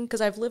comforting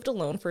because I've lived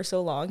alone for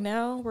so long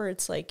now, where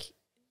it's like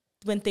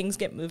when things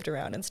get moved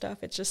around and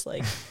stuff, it's just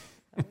like,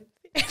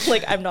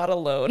 like I'm not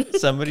alone.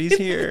 Somebody's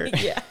here.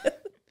 Yeah.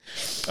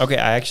 Okay,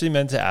 I actually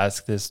meant to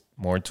ask this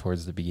more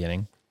towards the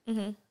beginning,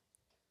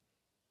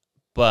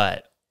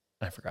 but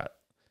I forgot.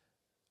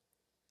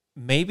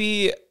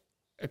 Maybe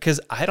because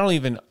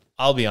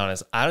I'll be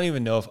honest, I don't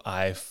even know if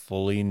I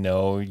fully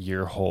know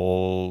your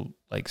whole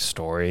like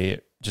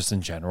story just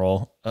in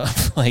general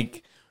of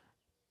like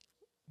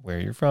where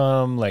you're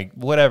from, like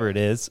whatever it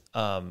is.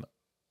 And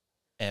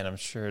I'm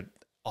sure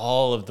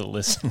all of the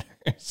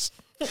listeners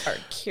Are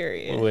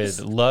curious.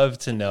 would love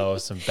to know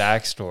some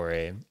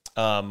backstory.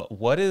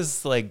 What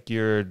is like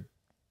your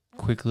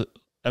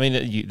I mean,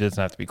 it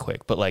doesn't have to be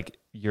quick, but like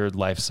your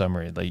life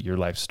summary, like your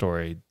life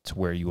story to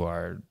where you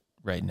are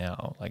right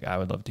now. Like I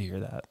would love to hear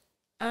that.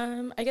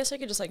 I guess I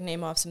could just like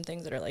name off some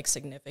things that are like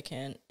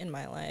significant in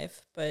my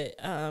life, but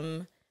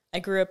I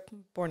grew up,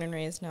 born and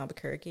raised in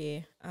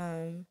Albuquerque.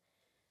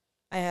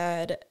 I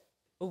had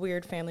a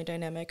weird family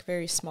dynamic,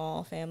 very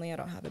small family. I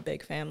don't have a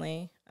big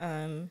family.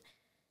 I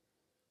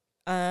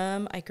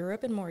grew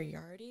up in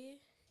Moriarty.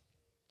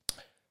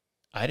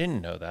 I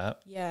didn't know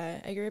that.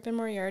 Yeah, I grew up in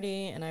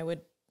Moriarty, and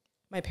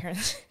my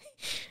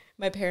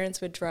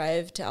parents would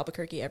drive to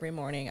Albuquerque every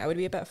morning. I would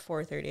be up at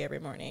 4:30 every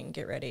morning,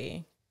 get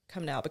ready,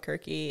 come to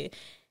Albuquerque.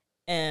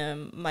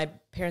 And my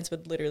parents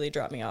would literally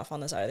drop me off on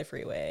the side of the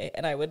freeway,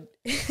 and I would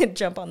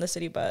jump on the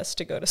city bus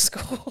to go to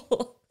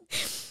school.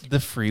 The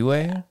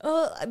freeway?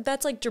 Oh,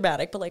 that's like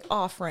dramatic, but like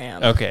off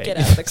ramp. Okay. Get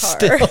out of the car.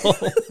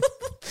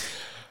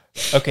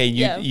 Okay,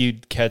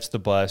 you'd catch the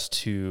bus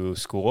to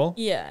school?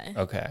 Yeah.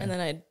 Okay. And then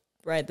I'd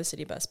ride the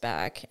city bus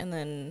back, and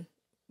then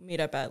meet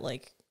up at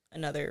like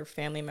another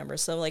family member.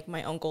 So like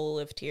my uncle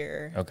lived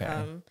here.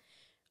 Okay.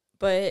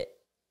 But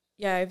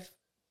yeah,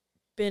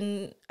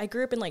 I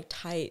grew up in like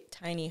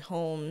tiny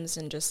homes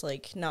and just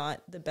like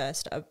not the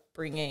best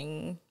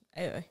upbringing.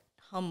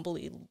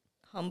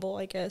 Humble,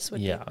 I guess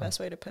would be the best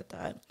way to put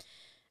that.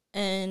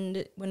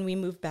 And when we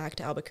moved back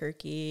to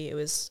Albuquerque, it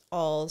was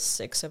all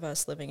 6 of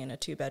us living in a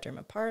 2-bedroom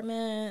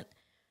apartment.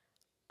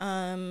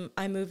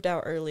 I moved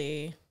out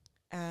early.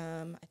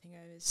 I think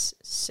I was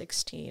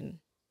 16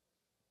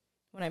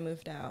 when I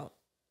moved out.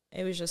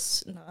 It was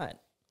just not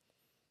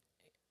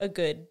a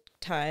good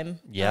time.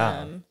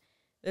 Yeah.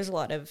 There's a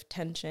lot of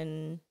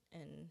tension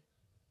and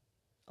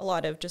a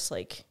lot of just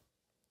like,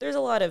 there's a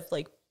lot of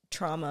like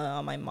trauma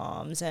on my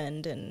mom's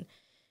end and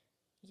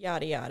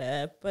yada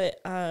yada. But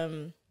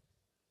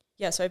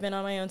yeah, so I've been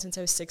on my own since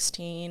I was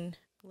 16.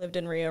 Lived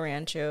in Rio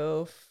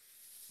Rancho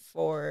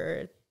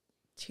for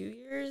 2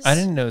 years. I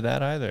didn't know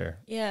that either.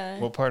 Yeah.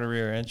 What part of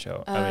Rio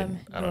Rancho? I mean,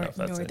 I don't know if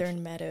that's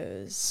Northern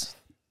Meadows.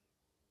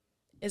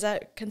 Is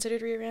that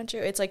considered Rio Rancho?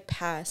 It's like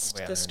past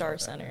the Star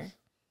Center.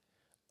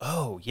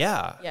 Oh,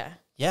 yeah. Yeah.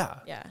 Yeah.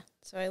 Yeah.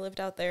 So I lived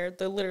out there.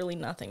 There's literally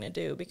nothing to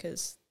do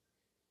because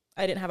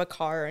I didn't have a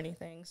car or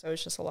anything. So it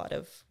was just a lot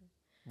of.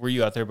 Were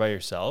you out there by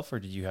yourself, or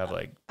did you have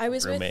like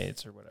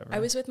roommates or whatever? I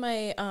was with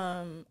my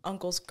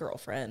uncle's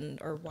girlfriend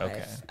or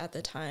wife at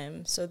the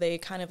time. So they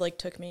kind of like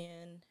took me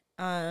in.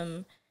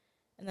 And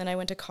then I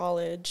went to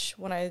college.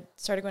 When I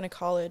started going to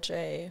college,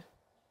 I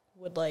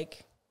would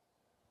like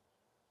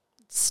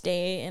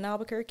stay in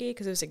Albuquerque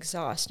because it was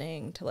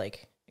exhausting to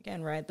like,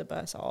 again, ride the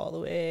bus all the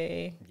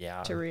way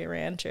to Rio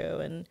Rancho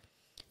and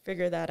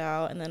figure that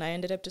out. And then I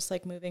ended up just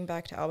like moving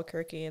back to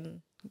Albuquerque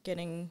and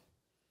getting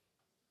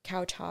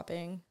couch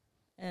hopping.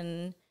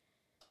 And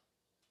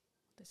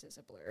this is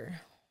a blur.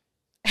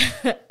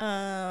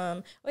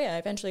 I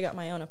eventually got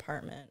my own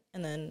apartment.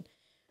 And then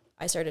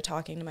I started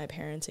talking to my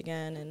parents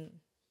again and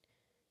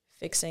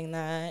fixing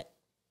that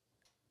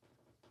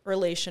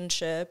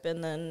relationship.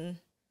 And then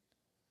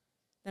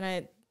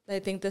I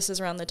think this is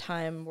around the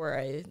time where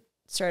I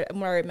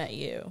met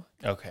you.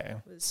 Okay.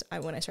 Was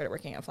when I started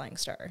working at Flying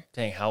Star.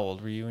 Dang, how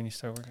old were you when you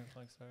started working at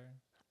Flying Star?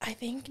 I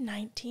think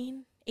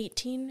 19,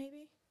 18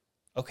 maybe.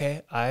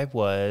 Okay, I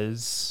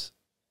was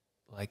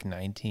like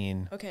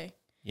 19. Okay.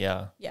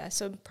 Yeah. Yeah,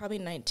 so probably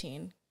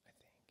 19.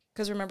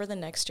 Because remember the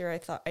next year I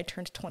thought I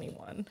turned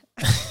 21.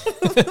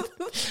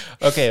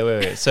 Okay,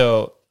 wait.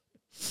 So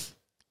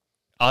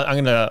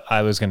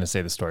I was gonna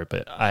say the story,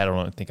 but I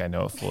don't think I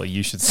know it fully.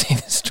 You should say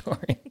the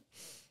story.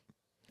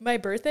 My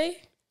birthday?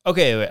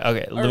 Okay, wait,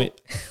 okay.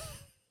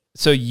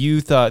 So you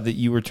thought that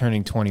you were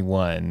turning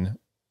 21,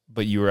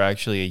 but you were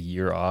actually a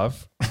year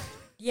off?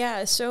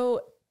 Yeah,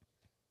 so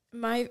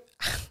my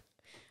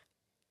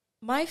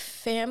my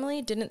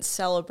family didn't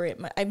celebrate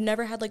I've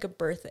never had like a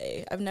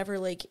birthday. I've never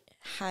like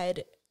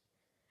had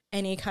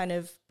any kind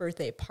of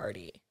birthday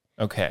party.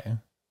 Okay.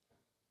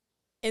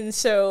 And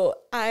so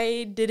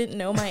I didn't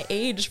know my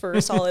age for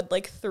a solid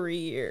like 3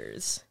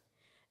 years.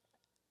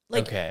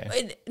 Like,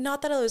 okay.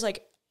 Not that I was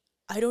like,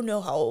 I don't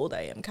know how old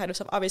I am kind of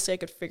stuff. Obviously I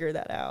could figure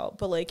that out,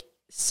 but like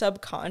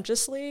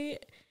subconsciously,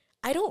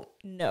 I don't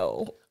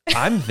know.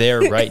 I'm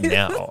there right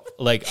now.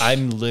 Like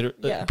I'm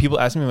literally, Yeah. people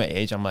ask me my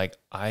age. I'm like,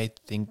 I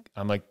think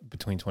I'm like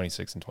between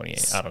 26 and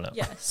 28. I don't know.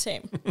 Yeah,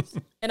 same.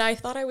 And I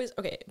thought I was,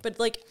 okay, but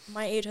like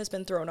my age has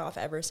been thrown off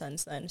ever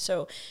since then.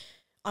 So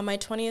on my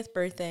 20th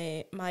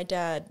birthday, my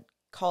dad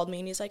called me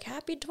and he's like,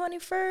 happy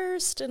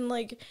 21st. And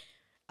like,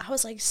 I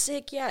was like,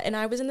 sick, yeah. And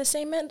I was in the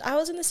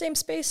same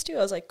space too.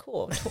 I was like,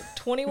 cool,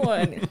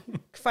 21.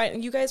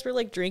 Fine. You guys were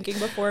like drinking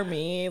before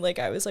me. Like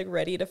I was like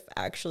ready to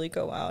actually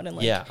go out and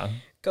like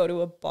go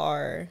to a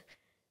bar.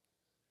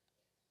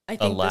 I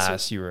think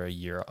Alas, you were a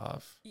year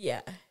off.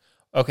 Yeah.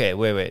 Okay,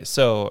 wait.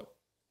 So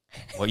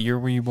what year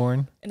were you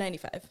born?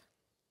 95.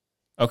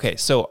 Okay,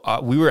 so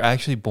we were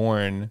actually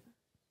born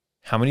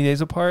how many days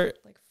apart?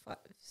 Like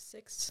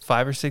 6.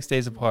 5 or 6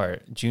 days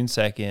apart. June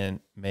 2nd,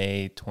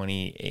 May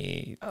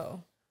 28th.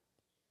 Oh.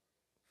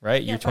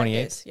 Right? Yeah, You're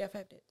 28? Yeah,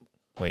 5 days.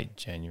 Wait,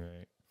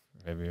 January,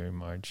 February,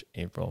 March,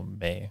 April,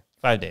 May.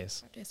 5 days.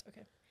 5 days,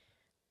 okay.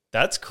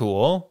 That's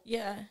cool.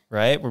 Yeah.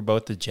 Right? We're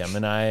both the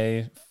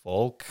Gemini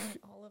folk.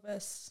 All of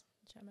us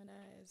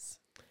Geminis.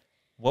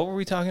 What were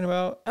we talking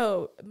about?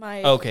 Oh,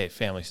 Okay,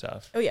 family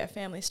stuff. Oh yeah,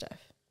 family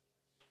stuff.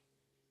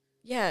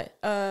 Yeah,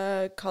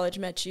 college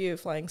met you,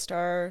 Flying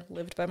Star,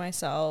 lived by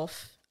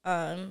myself.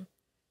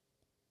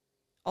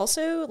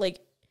 Also, like,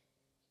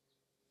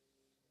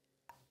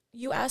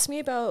 you asked me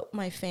about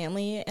my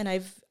family, and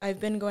I've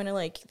been going to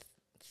like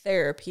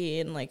therapy,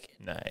 and like,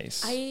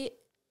 nice. I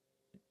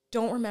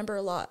don't remember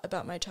a lot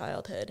about my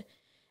childhood,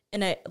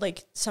 and I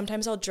like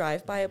sometimes I'll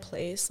drive by a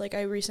place. Like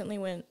I recently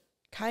went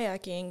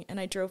kayaking, and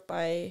I drove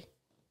by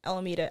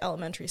Alameda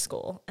Elementary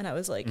School, and I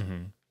was like,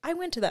 I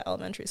went to that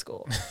elementary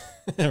school.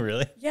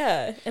 Really?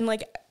 Yeah, and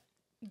like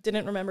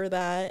didn't remember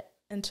that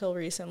until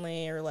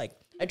recently, or like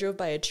I drove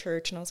by a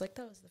church and I was like,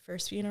 that was the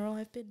first funeral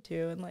I've been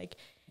to, and like,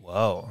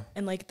 whoa,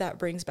 and like that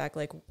brings back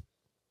like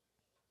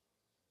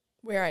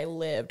where I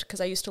lived,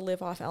 because I used to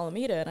live off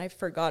Alameda and I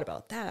forgot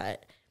about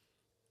that.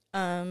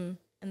 And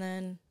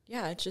then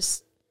yeah,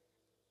 just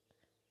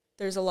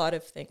there's a lot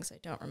of things I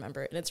don't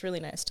remember, and it's really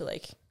nice to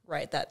like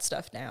write that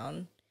stuff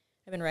down.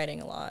 I've been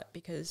writing a lot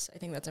because I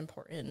think that's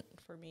important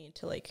for me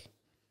to like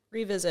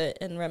revisit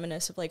and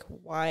reminisce of like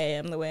why I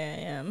am the way I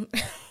am.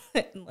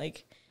 And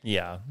like,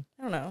 yeah,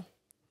 I don't know.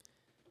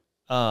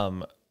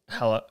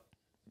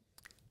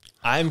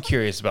 I'm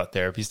curious about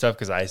therapy stuff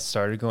because I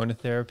started going to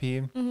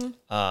therapy.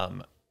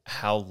 Mm-hmm.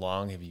 How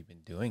long have you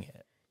been doing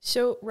it?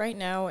 So right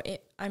now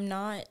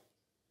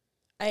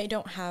I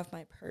don't have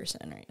my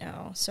person right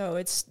now.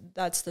 So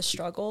that's the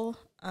struggle.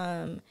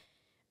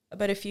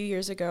 But a few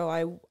years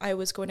ago, I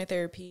was going to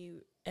therapy,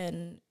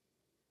 and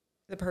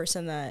the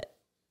person that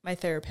my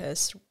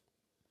therapist,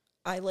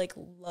 I like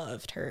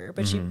loved her,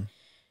 but she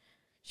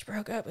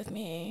broke up with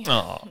me.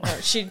 Oh, no,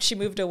 she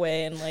moved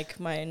away, and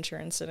like my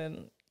insurance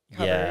didn't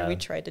cover. Yeah. We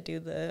tried to do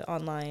the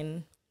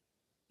online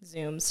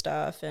Zoom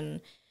stuff, and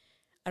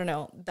I don't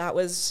know. That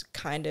was it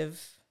kind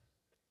of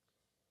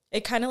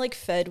like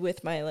fed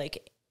with my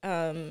like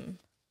fed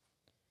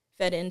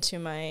into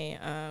my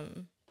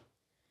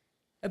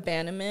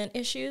abandonment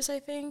issues, I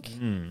think.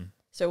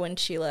 So when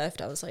she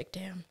left, I was like,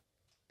 damn.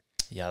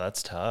 Yeah,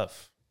 that's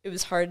tough. It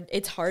was hard.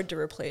 It's hard to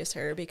replace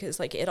her, because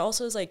like it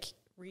also is like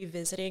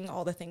revisiting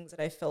all the things that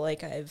I feel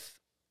like I've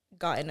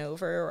gotten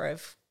over, or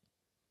I've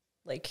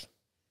like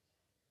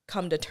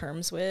come to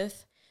terms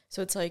with.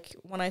 So it's like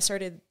when I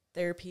started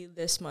therapy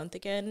this month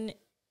again,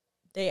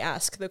 they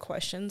ask the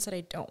questions that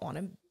I don't want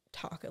to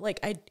talk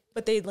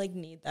but they like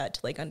need that to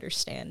like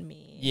understand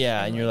me.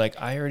 Yeah, and you're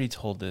like, I already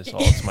told this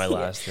all to my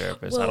last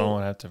therapist. I don't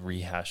want to have to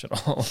rehash it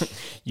all.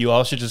 You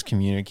all should just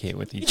communicate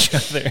with each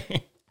other.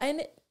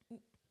 And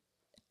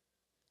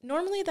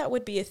normally that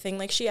would be a thing.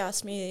 Like she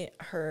asked me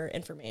her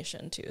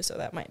information too, so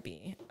that might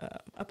be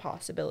a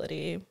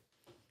possibility.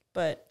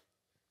 But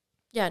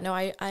yeah, no,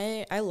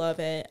 I love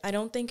it. I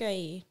don't think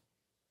I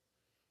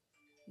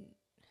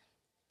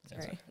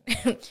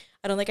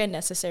I don't think I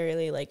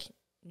necessarily like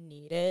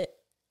need it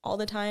all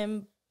the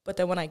time, but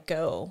then when I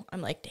go,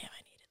 I'm like, damn,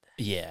 I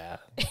Yeah.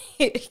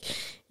 needed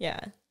that. Yeah.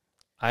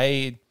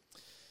 I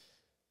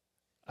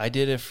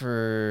did it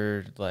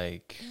for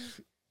like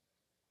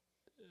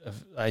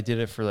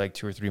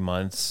 2 or 3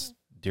 months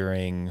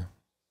during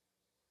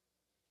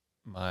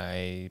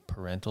my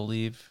parental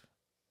leave.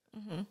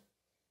 Mm-hmm.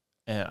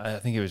 And I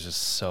think it was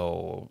just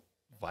so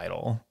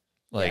vital.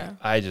 Like Yeah.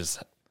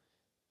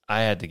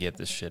 I had to get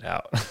this shit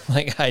out.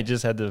 Like I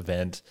just had to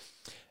vent.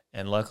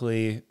 And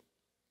luckily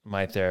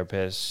my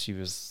therapist, she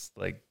was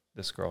like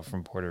this girl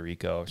from Puerto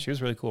Rico. She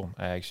was really cool.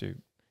 It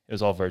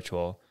was all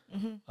virtual.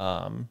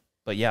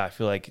 But yeah, I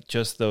feel like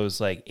just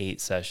those like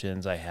 8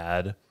 sessions I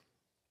had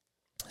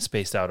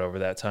spaced out over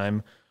that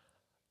time,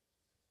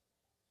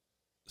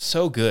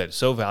 so good,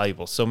 so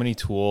valuable, so many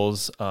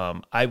tools.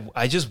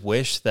 I just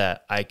wish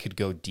that I could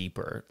go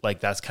deeper. Like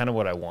that's kind of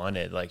what I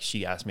wanted. Like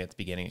she asked me at the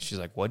beginning, she's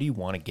like, what do you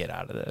want to get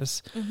out of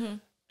this?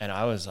 And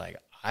I was like,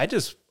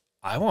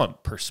 I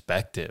want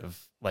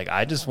perspective. Like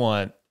I just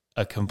want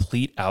a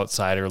complete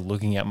outsider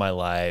looking at my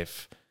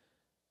life.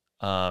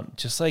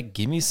 Just like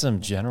give me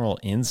some general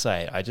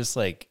insight. I just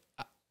like,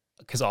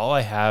 because all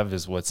I have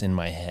is what's in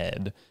my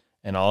head,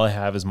 and all I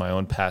have is my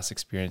own past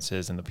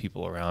experiences and the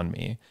people around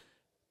me.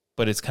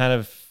 But it's kind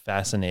of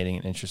fascinating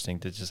and interesting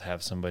to just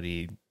have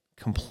somebody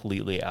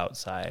completely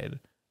outside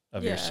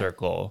of your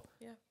circle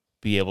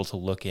be able to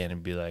look in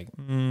and be like,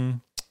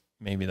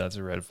 maybe that's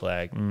a red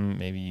flag.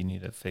 Maybe you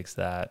need to fix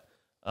that.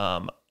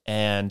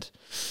 And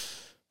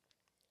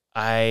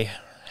I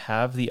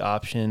have the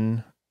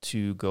option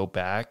to go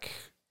back.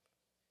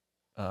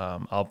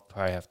 I'll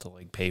probably have to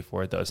like pay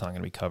for it though. It's not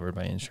going to be covered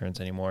by insurance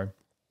anymore.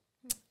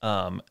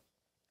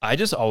 I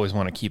just always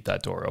want to keep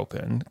that door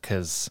open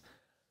because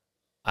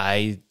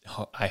I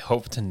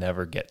hope to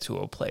never get to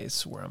a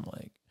place where I'm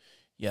like,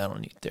 yeah, I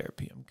don't need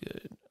therapy. I'm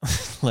good.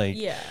 Like,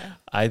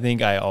 I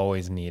think I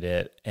always need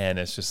it. And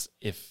it's just,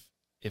 if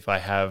I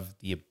have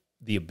the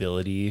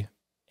ability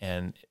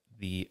and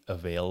the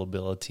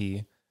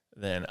availability,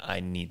 then I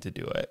need to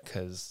do it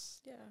because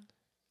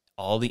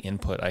all the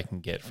input I can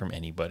get from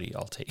anybody,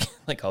 I'll take it.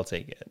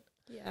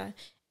 Yeah.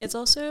 It's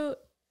also,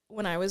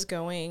 when I was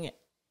going,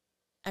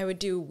 I would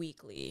do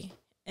weekly.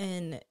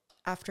 And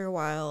after a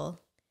while,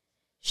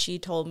 she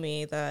told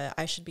me that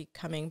I should be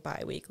coming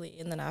bi-weekly.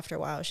 And then after a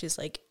while, she's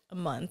like, a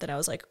month. And I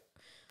was like,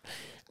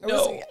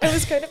 I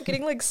was kind of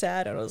getting like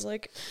sad. And I was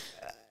like,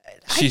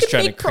 she's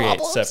trying to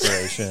create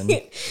separation.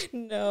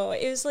 No,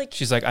 it was like,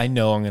 she's like, I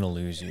know I'm going to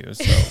lose you.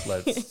 So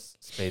let's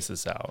space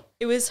this out.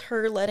 It was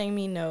her letting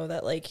me know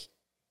that like,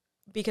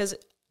 because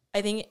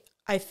I think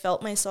I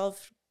felt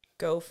myself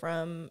go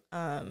from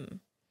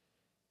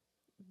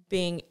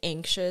being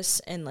anxious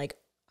and like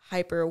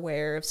hyper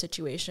aware of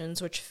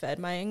situations which fed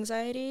my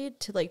anxiety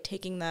to like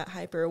taking that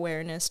hyper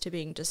awareness to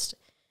being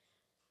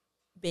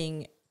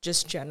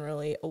just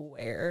generally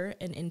aware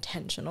and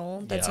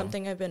intentional. That's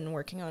something I've been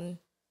working on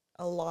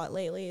a lot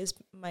lately, is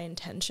my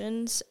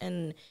intentions.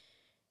 And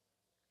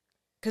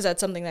because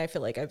that's something that I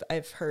feel like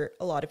I've hurt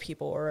a lot of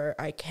people, or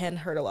I can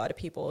hurt a lot of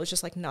people. It's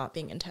just like not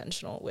being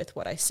intentional with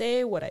what I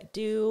say, what I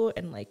do,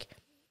 and like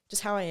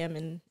just how I am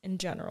in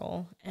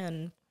general.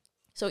 And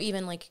so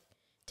even like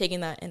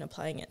taking that and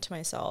applying it to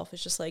myself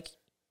is just like,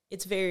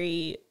 it's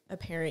very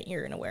apparent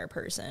you're an aware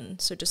person.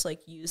 So just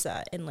like use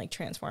that and like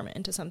transform it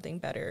into something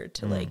better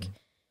to like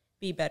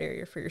be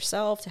better for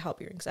yourself, to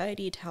help your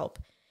anxiety, to help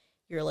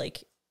your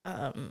like,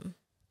 I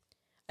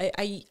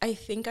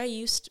think I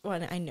used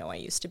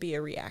to be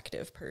a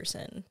reactive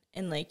person,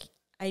 and like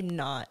I'm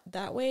not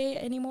that way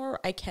anymore.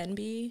 I can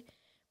be,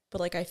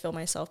 but like I feel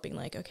myself being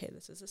like, okay,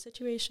 this is a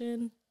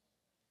situation,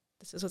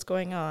 this is what's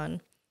going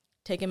on.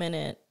 Take a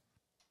minute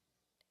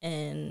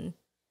and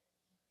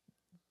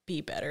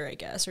be better, I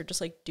guess, or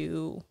just like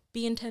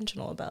be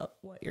intentional about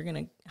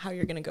how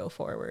you're gonna go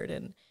forward.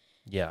 And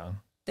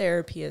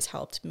therapy has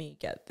helped me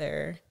get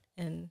there,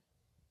 and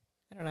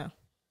I don't know,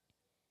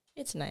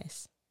 it's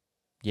nice.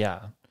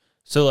 Yeah.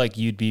 So like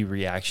you'd be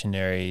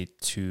reactionary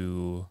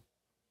to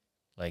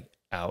like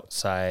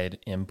outside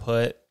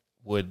input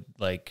would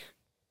like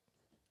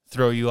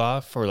throw you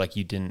off, or like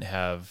you didn't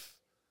have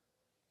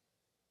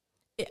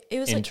it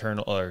was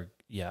internal like, or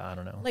I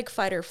don't know. Like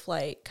fight or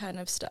flight kind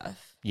of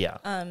stuff. Yeah.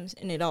 And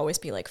it'd always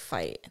be like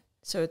fight.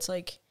 So it's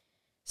like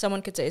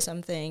someone could say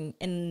something,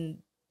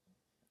 and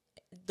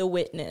the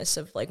witness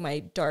of like my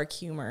dark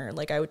humor,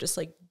 like I would just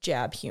like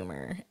jab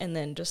humor and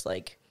then just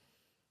like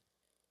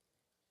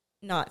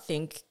not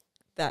think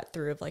that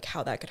through of like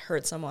how that could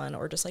hurt someone,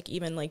 or just like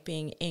even like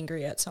being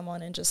angry at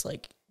someone and just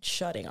like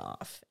shutting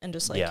off and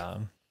just like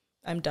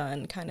I'm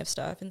done kind of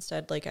stuff.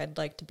 Instead, like I'd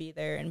like to be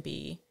there and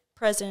be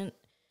present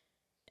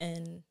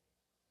and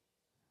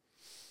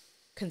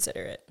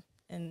considerate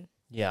and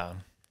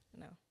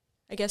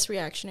I guess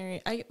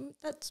reactionary.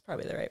 That's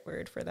probably the right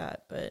word for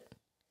that, but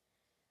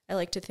I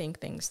like to think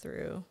things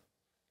through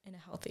in a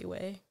healthy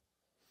way.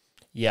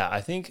 Yeah,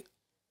 I think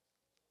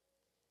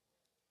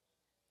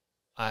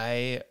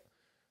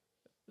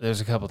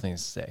there's a couple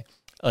things to say.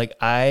 Like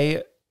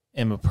I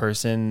am a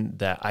person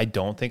that I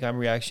don't think I'm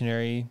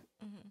reactionary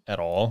at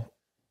all.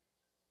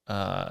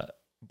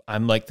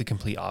 I'm like the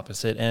complete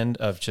opposite end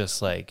of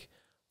just like,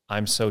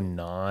 I'm so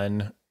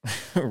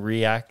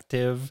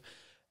non-reactive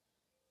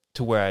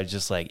to where I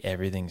just like,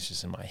 everything's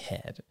just in my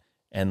head.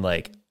 And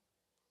like,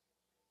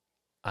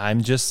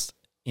 I'm just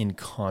in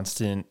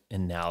constant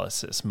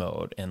analysis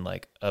mode and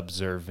like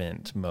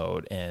observant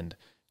mode and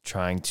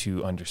trying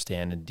to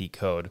understand and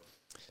decode.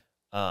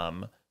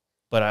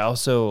 But I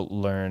also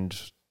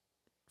learned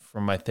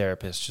from my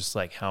therapist just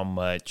like how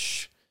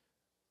much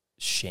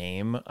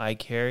shame I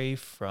carry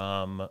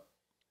from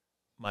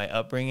my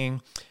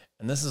upbringing.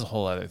 And this is a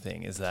whole other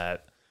thing, is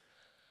that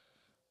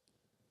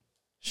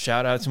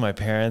shout out to my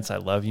parents. I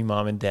love you,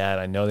 Mom and Dad.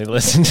 I know they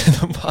listen to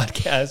the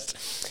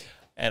podcast.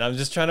 And I'm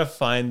just trying to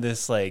find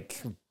this,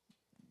 like,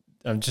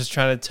 I'm just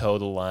trying to toe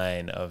the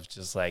line of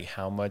just like,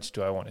 how much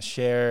do I want to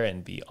share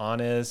and be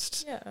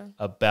honest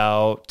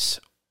about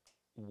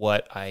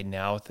what I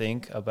now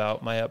think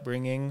about my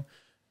upbringing,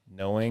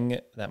 knowing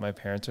that my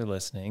parents are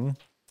listening,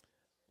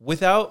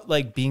 without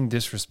like being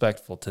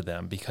disrespectful to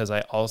them, because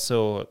I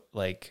also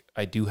like,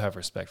 I do have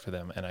respect for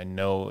them. And I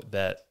know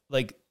that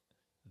like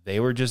they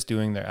were just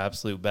doing their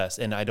absolute best.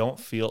 And I don't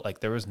feel like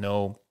there was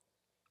no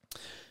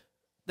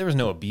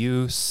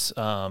abuse.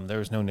 There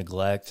was no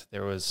neglect.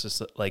 There was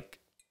just like,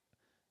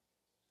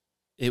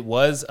 it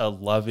was a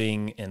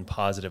loving and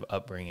positive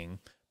upbringing.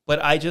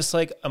 But I just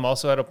like, I'm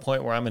also at a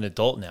point where I'm an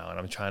adult now, and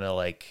I'm trying to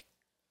like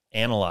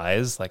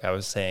analyze, like I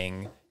was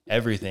saying,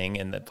 everything.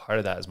 And that part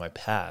of that is my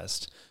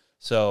past.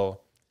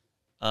 So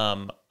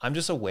I'm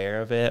just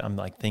aware of it. I'm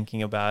like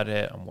thinking about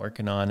it. I'm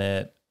working on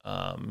it.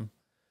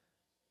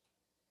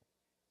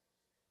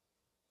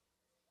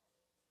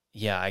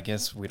 Yeah, I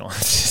guess we don't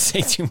have to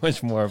say too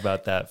much more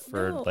about that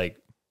for like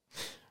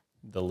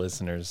the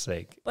listeners'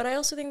 sake. But I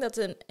also think that's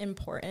an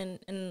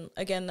important, and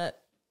again, that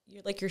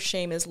your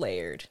shame is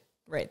layered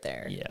right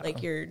there. Yeah.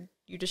 Like you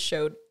just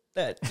showed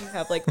that you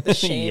have like the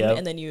shame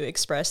and then you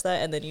express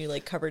that and then you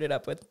like covered it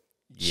up with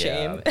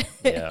shame.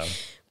 Yeah.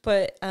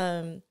 But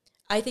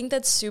I think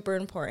that's super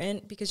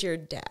important because you're a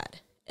dad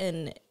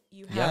and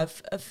you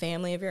have a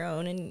family of your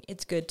own, and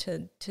it's good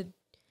to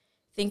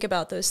think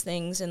about those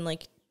things. And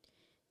like,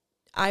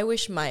 I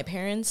wish my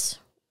parents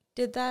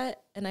did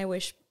that, and I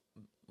wish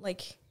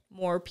like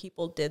more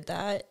people did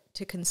that,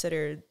 to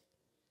consider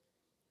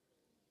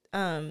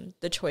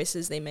the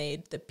choices they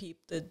made,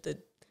 the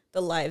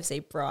lives they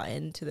brought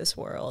into this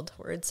world,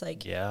 where it's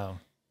like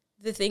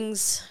the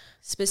things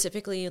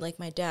specifically like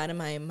my dad and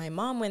my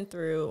mom went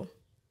through.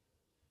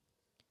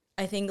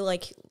 I think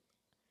like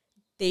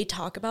they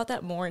talk about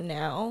that more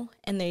now,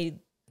 and they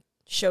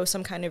show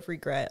some kind of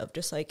regret of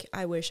just like,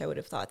 I wish I would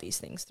have thought these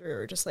things through,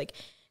 or just like,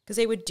 because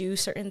they would do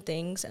certain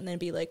things and then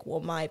be like,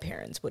 well, my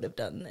parents would have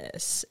done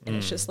this. And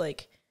it's just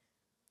like,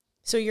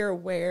 so you're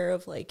aware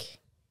of like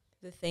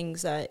the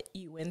things that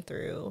you went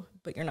through,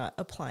 but you're not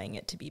applying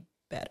it to be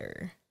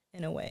better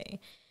in a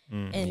way.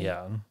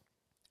 And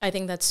I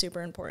think that's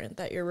super important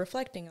that you're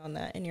reflecting on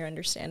that and you're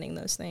understanding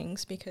those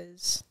things,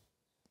 because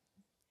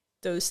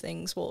those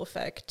things will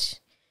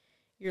affect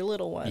your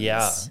little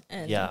ones.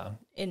 And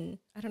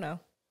I don't know.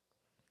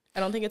 I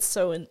don't think it's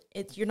so,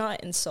 you're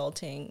not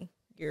insulting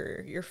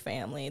your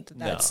family.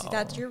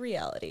 That's your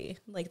reality.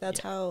 Like that's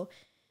how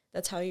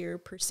you're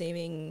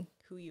perceiving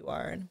who you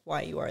are and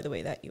why you are the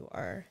way that you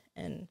are.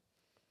 And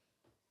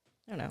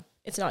I don't know.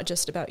 It's not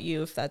just about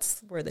you if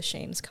that's where the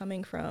shame's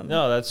coming from.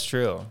 No, that's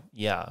true.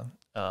 Yeah.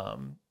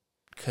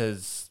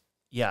 'Cause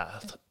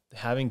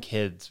having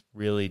kids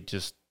really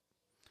just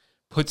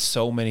puts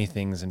so many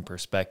things in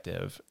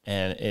perspective,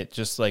 and it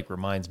just like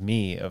reminds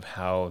me of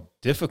how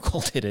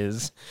difficult it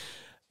is,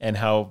 and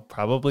how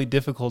probably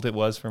difficult it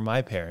was for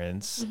my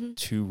parents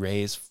to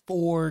raise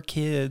 4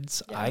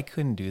 kids. Yeah. I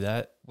couldn't do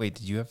that. Wait,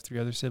 did you have 3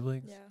 other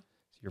siblings? Yeah.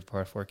 You're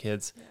part of 4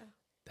 kids? Yeah.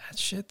 That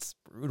shit's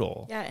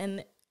brutal. Yeah,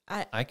 and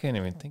I couldn't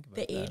even think about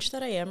the age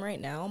that I am right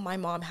now, my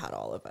mom had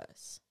all of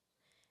us.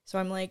 So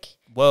I'm like...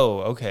 Whoa,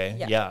 okay,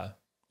 yeah.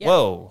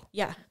 Whoa.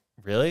 Yeah.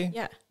 Really?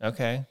 Yeah.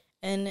 Okay.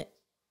 And...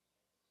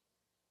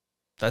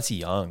 That's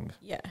young.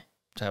 Yeah.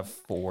 To have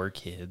 4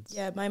 kids.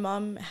 Yeah, my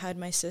mom had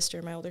my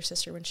older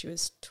sister, when she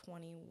was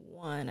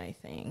 21, I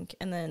think.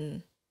 And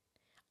then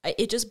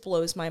it just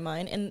blows my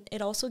mind. And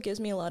it also gives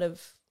me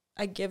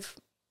I give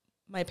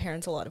my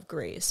parents a lot of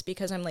grace,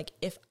 because I'm like,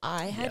 if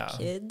I had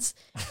kids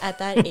at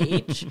that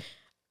age,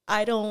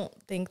 I don't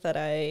think that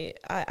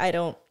I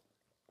don't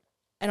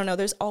know.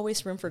 There's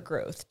always room for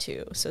growth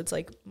too. So it's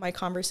like my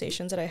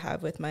conversations that I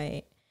have with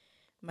my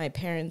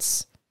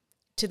parents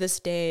to this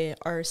day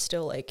are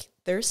still like,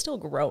 they're still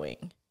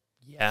growing.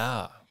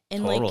 Yeah,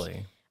 and totally.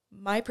 Like,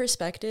 my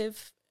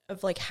perspective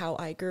of like how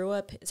I grew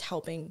up is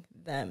helping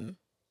them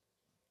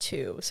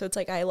too. So it's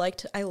like I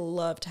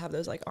love to have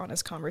those like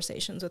honest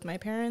conversations with my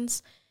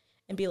parents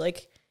and be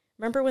like,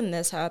 remember when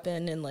this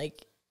happened, and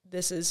like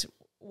this is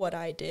what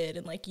I did,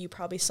 and like you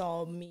probably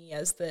saw me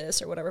as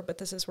this or whatever, but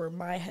this is where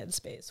my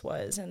headspace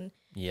was, and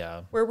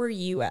where were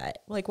you at?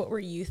 Like, what were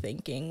you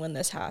thinking when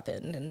this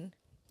happened? And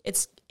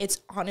it's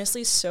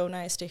honestly so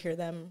nice to hear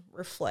them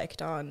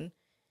reflect on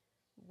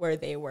where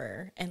they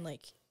were and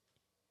like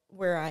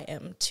where I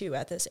am too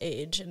at this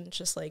age. And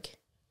just like,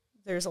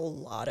 there's a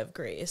lot of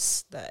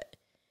grace that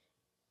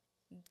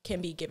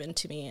can be given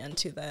to me and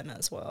to them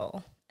as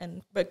well.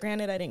 But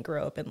granted, I didn't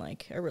grow up in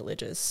like a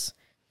religious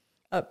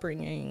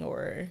upbringing,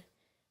 or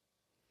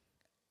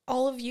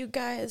all of you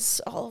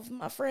guys, all of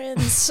my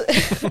friends,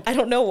 I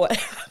don't know what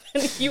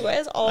happened. You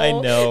guys all I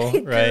know,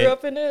 right? grew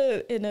up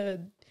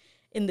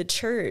in the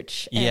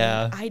church.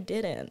 And I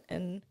didn't.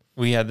 And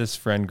we had this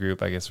friend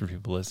group, I guess, for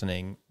people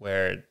listening,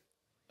 where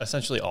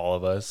essentially all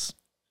of us,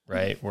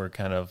 right? We're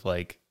kind of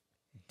like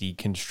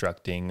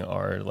deconstructing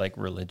our like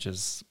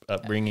religious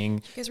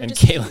upbringing. And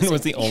Kaelyn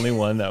was the only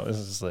one that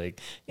was just like,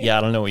 yeah,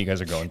 I don't know what you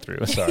guys are going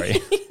through. Sorry.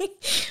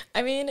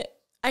 I mean,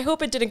 I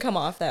hope it didn't come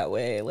off that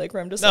way. Like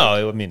where I'm just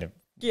no, I mean,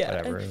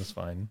 whatever. It was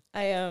fine.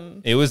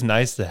 It was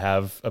nice to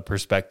have a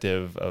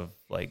perspective of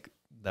like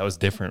that was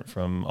different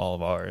from all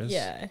of ours.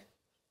 Yeah.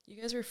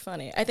 You guys were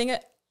funny. I think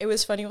it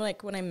was funny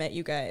when I met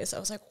you guys. I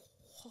was like,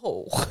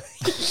 whoa.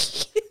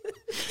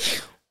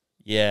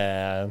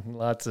 Yeah,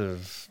 lots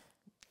of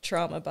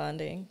trauma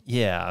bonding.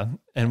 Yeah,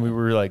 and we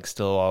were like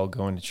still all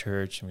going to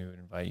church, and we would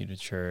invite you to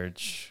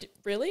church.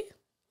 Really?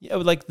 Yeah,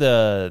 like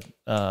the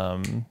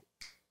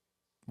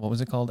what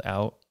was it called?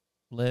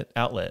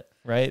 Outlet,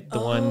 right? The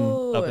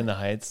one up in the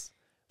Heights.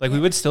 Like we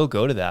would still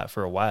go to that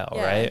for a while,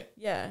 right?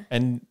 Yeah.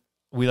 And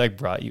we like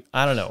brought you.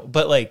 I don't know,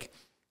 but like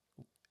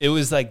it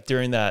was like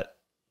during that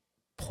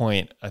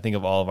point, I think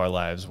of all of our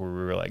lives where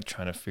we were like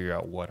trying to figure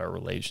out what our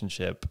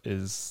relationship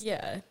is.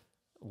 Yeah.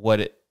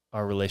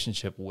 Our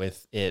relationship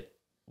with it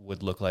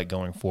would look like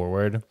going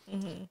forward.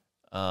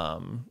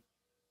 Mm-hmm.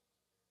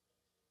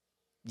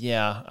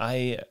 Yeah,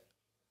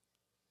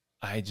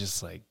 I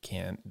just like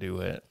can't do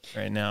it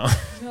right now.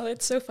 No,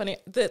 it's so funny.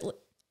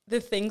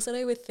 The things that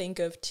I would think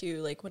of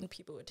too, like when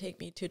people would take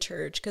me to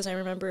church, because I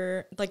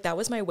remember like that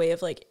was my way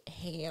of like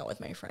hanging out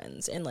with my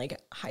friends in like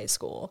high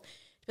school.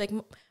 Like,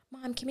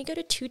 Mom, can we go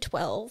to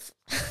 212?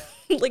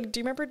 Like, do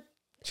you remember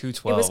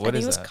 212? I think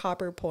it was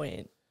Copper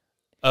Point.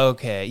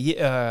 Okay,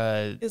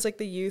 yeah. It was like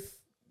the youth.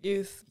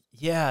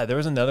 Yeah, there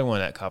was another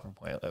one at Copper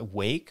Point, like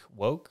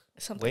Woke,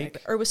 something Wake,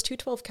 like that. Or was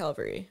 212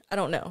 Calvary? I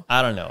don't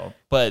know,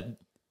 but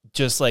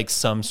just like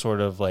some sort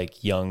of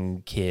like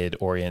young kid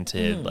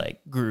oriented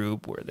like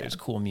group where there's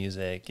cool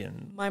music.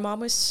 And my mom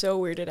was so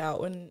weirded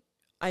out when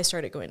I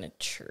started going to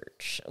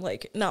church.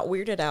 Like not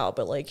weirded out,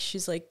 but like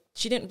she's like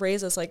she didn't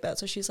raise us like that,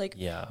 so she's like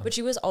yeah. But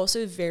she was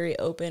also very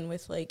open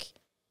with like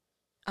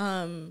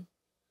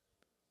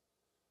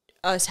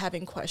us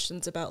having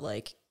questions about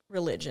like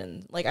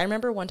religion. Like I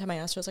remember one time I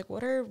asked her, I was like,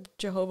 what are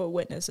Jehovah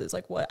Witnesses?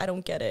 Like what? I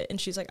don't get it. And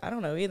she's like, I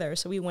don't know either.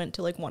 So we went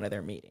to like one of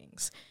their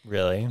meetings.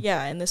 Really?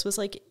 Yeah. And this was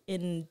like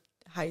in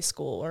high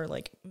school or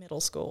like middle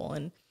school.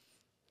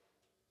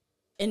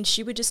 And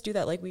she would just do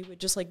that. Like we would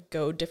just like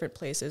go different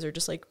places or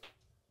just like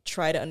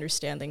try to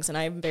understand things. And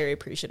I'm very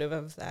appreciative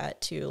of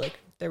that too. Like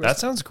that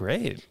sounds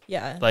great.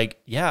 Yeah.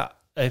 Like, yeah.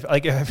 I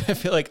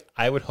feel like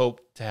I would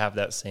hope to have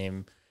that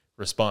same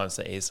response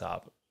to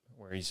Aesop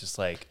where he's just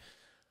like,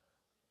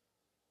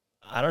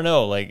 I don't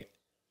know, like,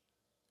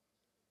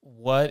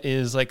 what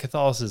is like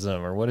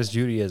Catholicism or what is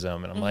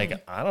Judaism? And I'm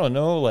like, I don't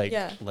know. Like,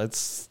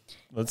 let's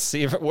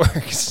see if it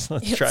works.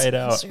 Let's try it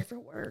out. Let's see if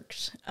it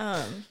works.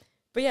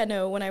 But yeah,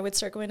 no, when I would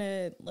start going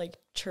to like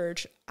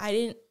church, I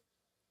didn't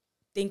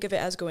think of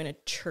it as going to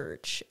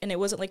church, and it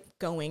wasn't like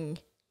going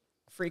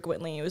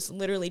frequently. It was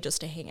literally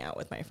just to hang out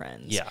with my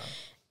friends. Yeah.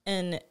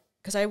 And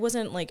because I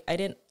wasn't like, I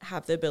didn't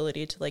have the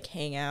ability to like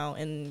hang out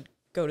and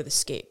go to the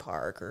skate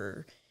park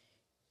or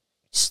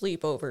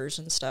sleepovers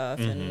and stuff.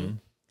 And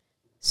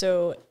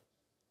so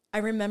I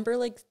remember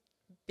like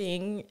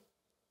being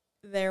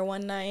there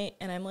one night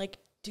and I'm like,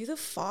 do the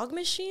fog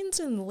machines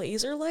and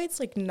laser lights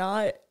like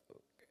not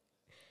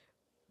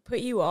put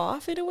you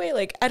off in a way?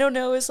 Like, I don't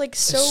know. It's like it's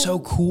so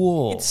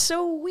cool. It's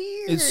so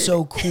weird. It's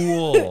so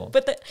cool.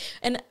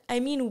 And I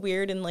mean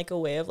weird in like a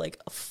way of like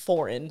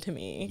foreign to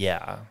me.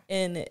 Yeah.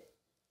 And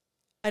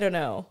I don't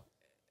know.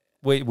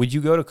 Wait, would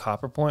you go to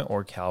Copper Point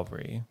or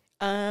Calvary?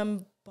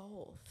 Both.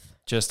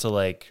 Just to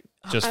like,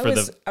 I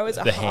was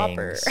a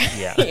hopper.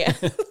 Yeah. Yeah.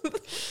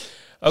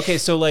 Okay,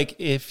 so like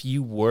if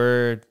you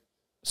were,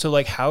 so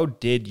like how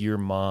did your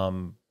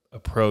mom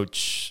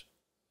approach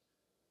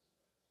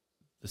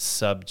the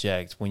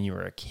subject when you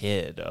were a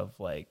kid of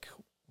like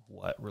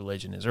what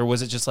religion is? Or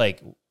was it just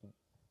like,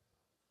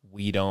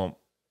 we don't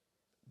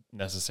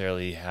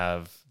necessarily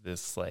have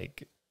this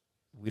like,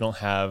 we don't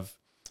have,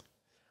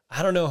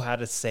 I don't know how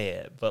to say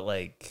it, but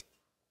like,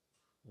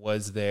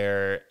 was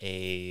there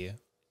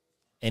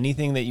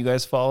anything that you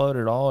guys followed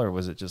at all? Or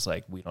was it just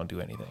like, we don't do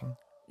anything?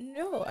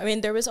 No, I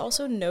mean, there was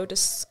also no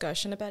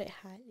discussion about it.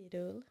 Hi,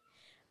 little.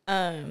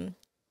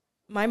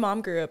 My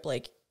mom grew up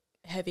like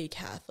heavy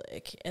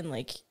Catholic and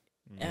like,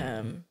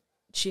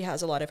 she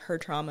has a lot of her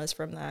traumas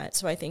from that.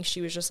 So I think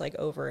she was just like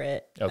over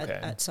it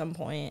at some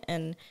point.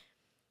 And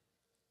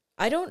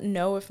I don't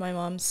know if my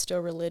mom's still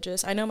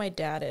religious. I know my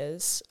dad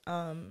is.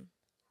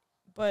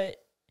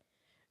 But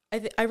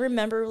I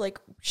remember like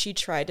she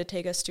tried to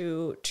take us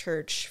to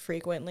church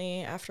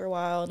frequently after a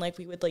while. And like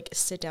we would like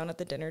sit down at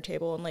the dinner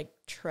table and like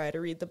try to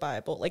read the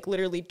Bible, like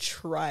literally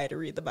try to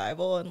read the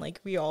Bible. And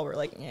like we all were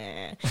like,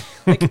 yeah,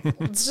 like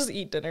let's just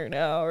eat dinner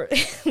now. Or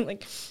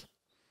like,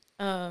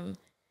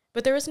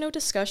 but there was no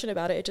discussion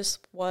about it. It just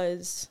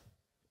was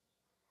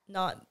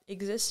not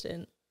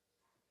existent.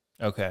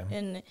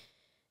 Okay.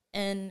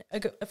 And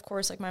of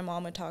course, like my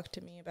mom would talk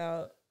to me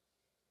about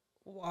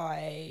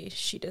why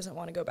she doesn't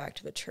want to go back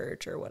to the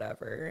church or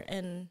whatever.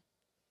 And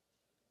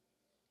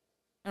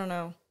I don't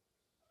know.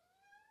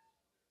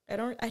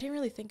 I didn't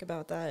really think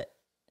about that.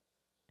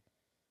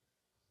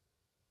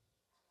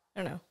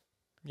 I don't know.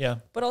 Yeah.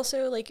 But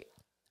also, like,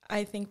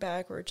 I think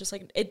back where just,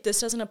 like, this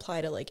doesn't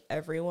apply to, like,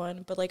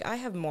 everyone, but, like, I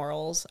have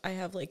morals. I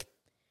have, like,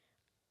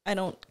 I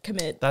don't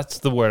commit. That's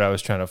the word I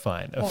was trying to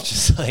find, of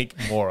just, like,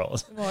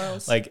 morals.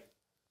 Morals. Like,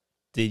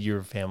 did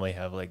your family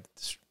have, like,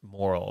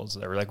 morals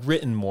or, like,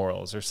 written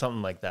morals or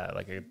something like that,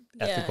 like a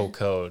ethical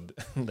code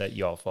that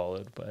y'all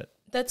followed? But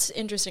that's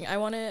interesting.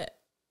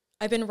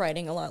 I've been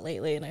writing a lot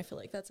lately, and I feel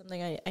like that's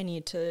something I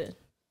need to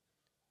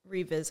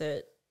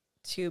revisit,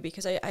 too,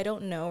 because I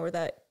don't know where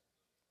that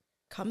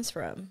comes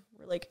from.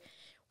 We're like,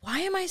 why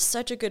am I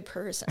such a good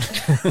person?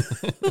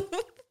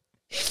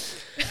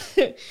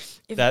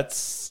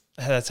 That's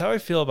how I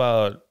feel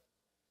about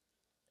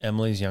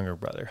Emily's younger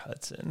brother,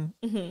 Hudson.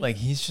 Mm-hmm. Like,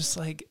 he's just,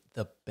 like,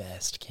 the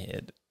best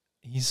kid.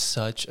 He's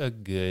such a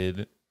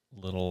good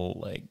little,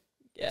 like,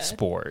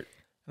 sport.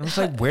 And I was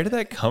like, where did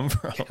that come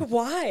from?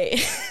 Why?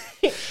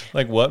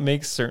 Like, what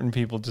makes certain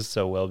people just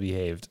so well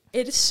behaved?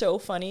 It is so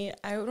funny.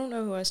 I don't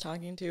know who I was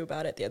talking to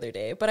about it the other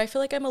day, but I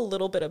feel like I'm a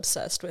little bit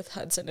obsessed with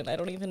Hudson, and I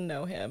don't even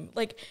know him.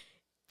 Like,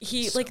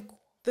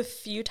 the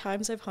few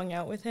times I've hung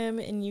out with him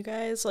and you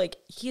guys, like,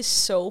 he's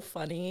so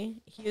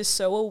funny. He is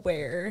so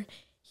aware.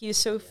 He is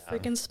so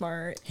freaking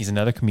smart. He's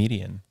another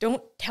comedian.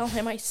 Don't tell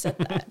him I said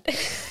that.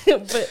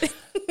 But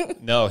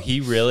no,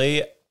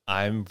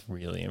 I'm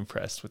really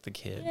impressed with the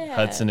kid. Yeah.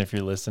 Hudson, if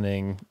you're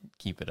listening,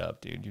 keep it up,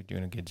 dude. You're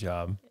doing a good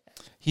job. Yeah.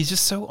 He's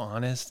just so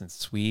honest and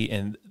sweet.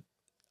 And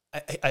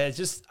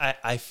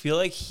I feel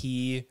like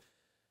he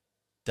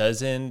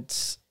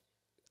doesn't,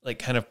 like,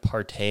 kind of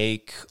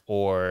partake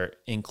or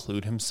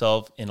include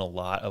himself in a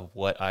lot of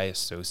what I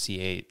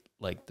associate,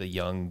 like, the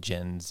young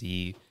Gen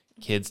Z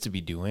kids to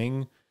be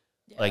doing.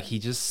 Yeah. Like, he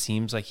just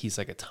seems like he's,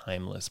 like, a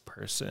timeless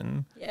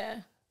person.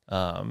 Yeah.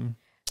 I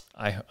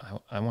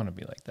want to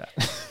be like that.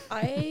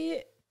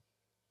 I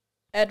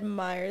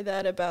admire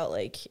that about,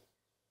 like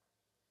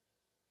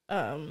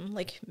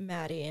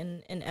Maddie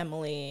and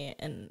Emily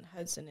and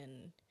Hudson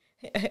and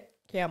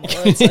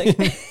Kamala. It's like,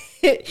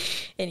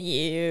 and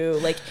you,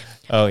 like,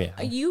 oh yeah,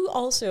 you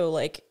also,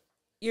 like,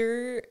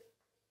 there's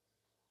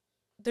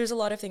a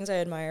lot of things I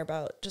admire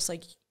about just,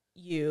 like,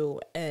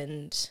 you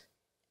and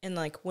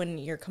like when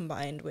you're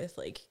combined with,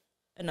 like,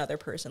 another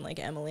person like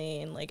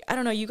Emily, and, like, I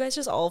don't know, you guys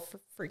just all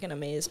freaking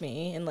amaze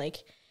me, and,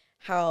 like,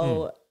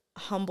 how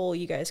humble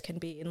you guys can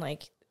be, and,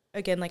 like,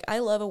 again, like, I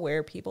love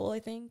aware people. I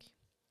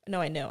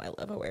know I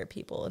love aware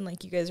people, and,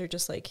 like, you guys are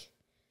just, like,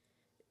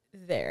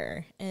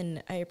 there,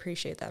 and I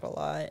appreciate that a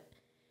lot.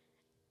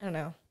 I don't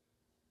know.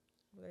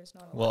 There's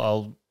not a lot.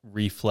 I'll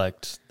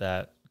reflect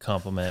that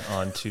compliment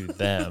onto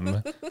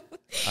them.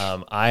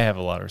 I have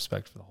a lot of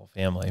respect for the whole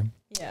family.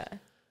 Yeah.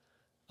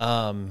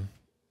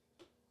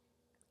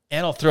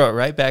 And I'll throw it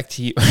right back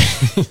to you.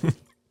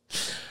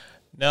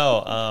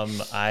 No,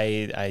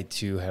 I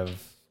too have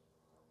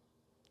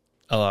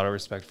a lot of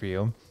respect for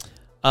you.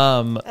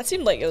 That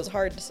seemed like it was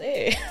hard to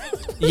say.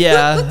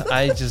 Yeah,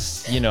 I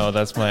just,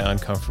 that's my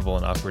uncomfortable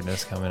and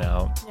awkwardness coming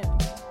out. Yeah.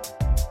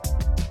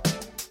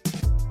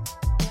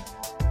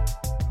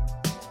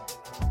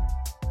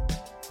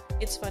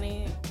 It's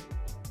funny.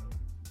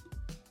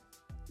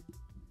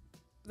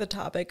 The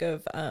topic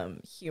of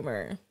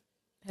humor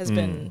has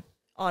been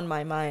on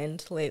my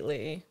mind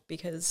lately,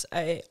 because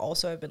I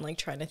also have been, like,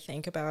 trying to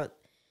think about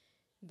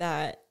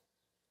that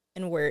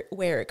and where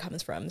it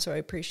comes from. So I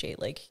appreciate,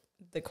 like,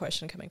 the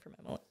question coming from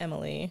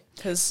Emily,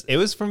 because it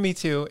was from me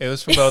too. It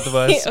was from both of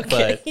us.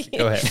 Okay. But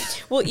go ahead.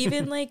 Well,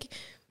 even, like,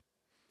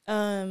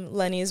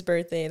 Lenny's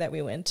birthday that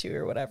we went to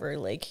or whatever,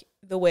 like,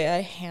 the way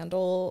I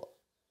handle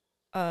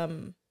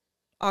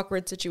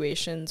awkward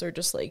situations or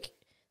just, like,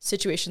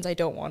 situations I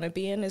don't want to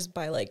be in is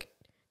by, like,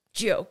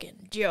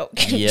 joking.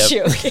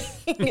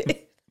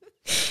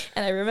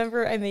 And I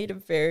remember I made a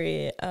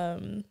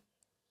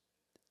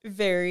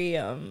very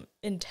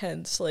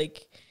intense,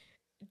 like,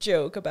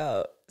 joke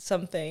about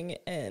something,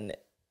 and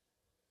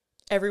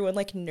everyone,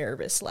 like,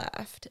 nervous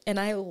laughed, and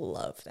I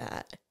love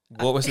that.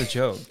 What was the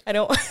joke? I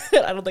don't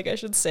think I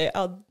should say it.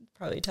 I'll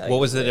probably tell you. What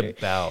was later. it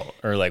about?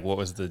 Or, like, what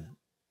was the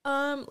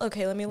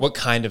okay, let me what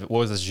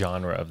was the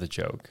genre of the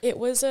joke? It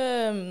was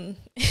getting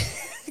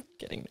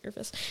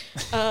nervous.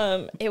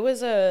 It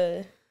was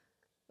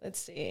let's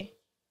see.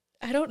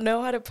 I don't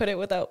know how to put it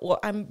without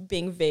I'm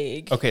being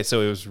vague. Okay,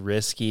 so it was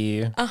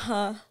risky.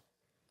 Uh-huh.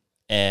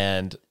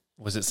 And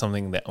was it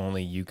something that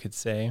only you could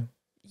say?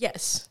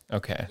 Yes.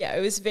 Okay. Yeah,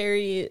 it was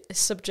very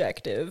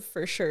subjective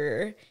for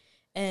sure.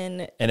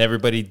 And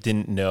everybody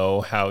didn't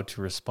know how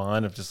to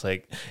respond, of just,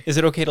 like, is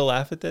it okay to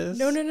laugh at this?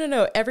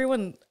 No.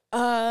 Everyone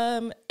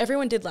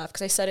did laugh,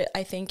 because I said it,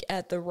 I think,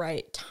 at the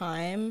right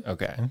time.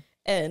 Okay.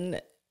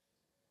 And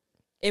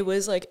it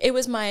was, like, it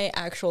was my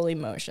actual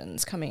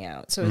emotions coming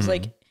out. So it was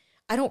like,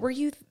 I don't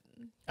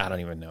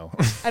even know.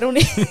 I don't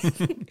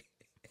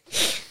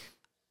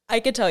I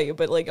could tell you,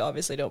 but, like,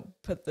 obviously don't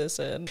put this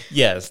in.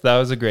 Yes, that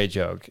was a great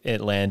joke. It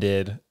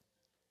landed.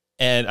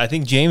 And I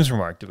think James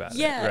remarked about it.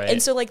 Yeah. Right?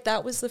 And so, like,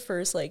 that was the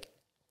first, like,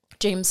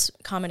 James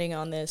commenting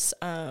on this,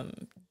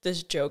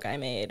 this joke I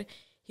made.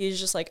 he's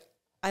just like,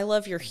 I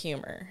love your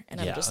humor. And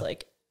I'm just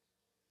like,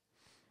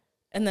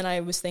 and then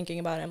I was thinking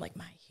about it. I'm like,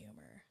 my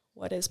humor,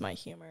 what is my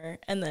humor?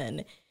 And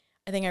then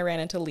I think I ran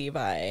into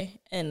Levi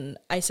and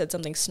I said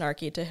something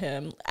snarky to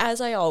him,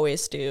 as I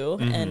always do.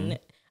 And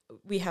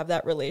we have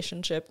that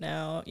relationship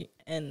now,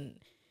 and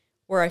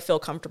where I feel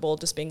comfortable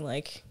just being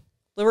like,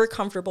 we're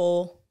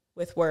comfortable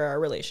with where our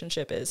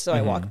relationship is. So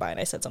I walked by and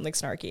I said something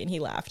snarky and he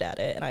laughed at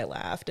it and I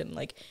laughed, and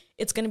like,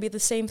 it's going to be the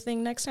same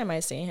thing next time I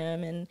see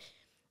him.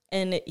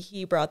 And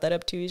he brought that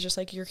up too. He's just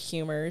like, your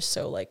humor is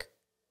so like,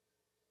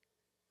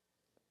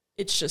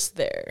 it's just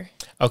there.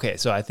 Okay,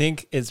 so I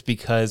think it's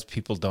because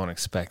people don't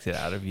expect it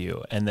out of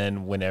you. And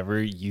then whenever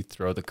you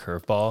throw the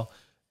curveball,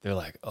 they're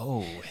like,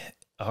 oh,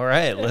 all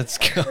right, let's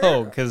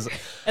go. And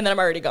then I'm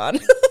already gone.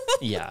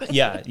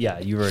 yeah,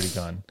 you've already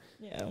gone.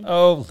 Yeah.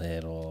 Oh,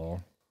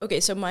 little. Okay,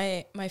 so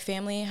my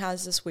family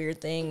has this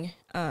weird thing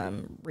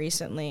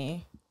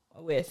recently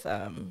with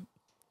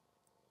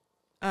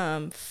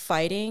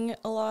fighting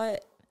a lot.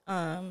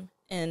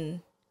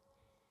 And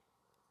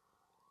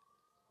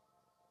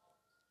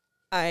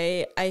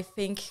I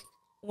think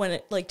when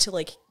it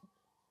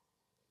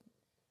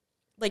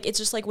it's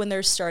just like when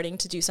they're starting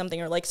to do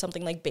something or like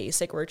something like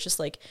basic where it's just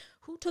like,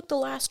 who took the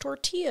last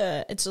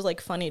tortilla? It's just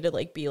like funny to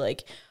like be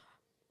like,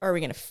 are we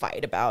going to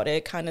fight about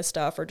it kind of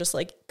stuff? Or just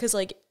like, cause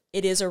like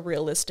it is a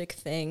realistic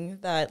thing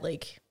that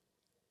like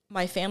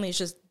my family is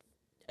just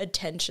a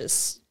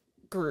tenacious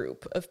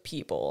group of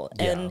people.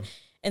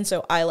 And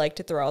so I like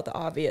to throw out the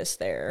obvious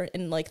there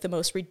in like the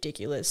most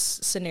ridiculous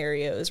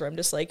scenarios where I'm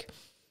just like,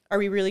 are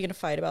we really going to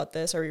fight about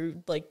this? Are we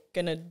like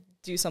going to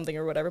do something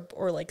or whatever?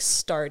 Or like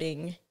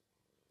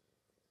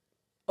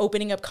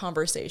opening up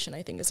conversation,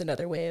 I think is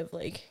another way of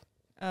like,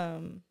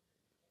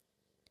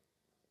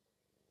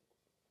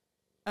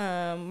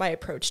 my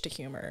approach to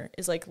humor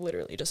is like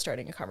literally just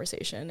starting a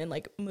conversation and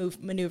like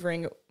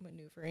maneuvering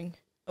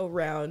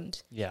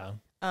around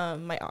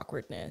my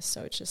awkwardness.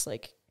 So it's just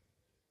like,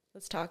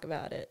 let's talk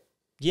about it.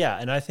 Yeah,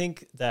 and I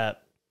think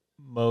that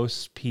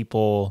most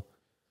people,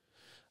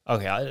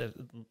 okay,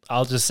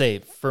 I'll just say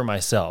for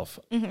myself,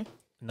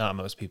 not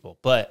most people,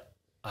 but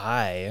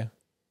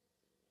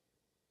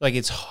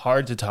it's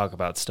hard to talk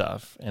about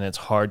stuff and it's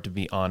hard to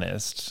be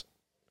honest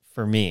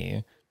for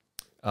me,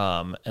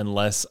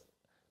 unless,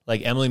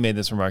 like Emily made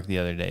this remark the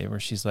other day where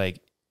she's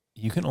like,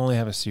 you can only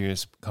have a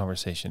serious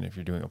conversation if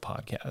you're doing a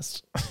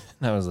podcast.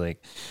 And I was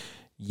like,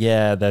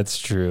 yeah, that's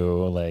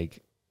true.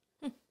 Like,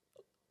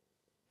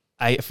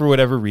 for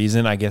whatever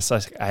reason, I guess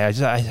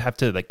I have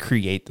to like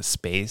create the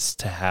space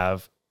to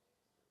have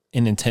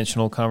an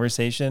intentional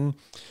conversation.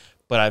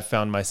 But I've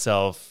found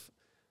myself,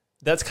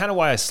 that's kind of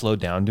why I slowed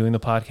down doing the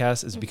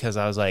podcast, is because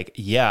I was like,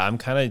 yeah, I'm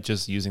kind of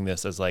just using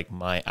this as like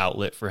my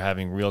outlet for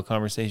having real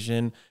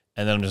conversation.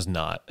 And then I'm just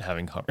not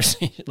having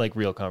conversation, like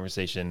real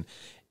conversation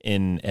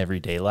in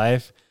everyday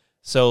life.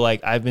 So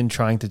like I've been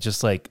trying to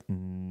just like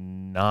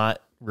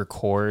not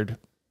record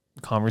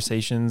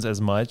conversations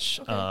as much.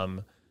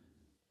 Okay.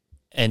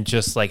 And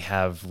just like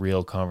have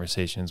real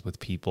conversations with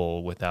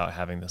people without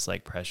having this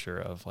like pressure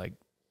of like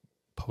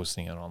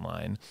posting it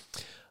online.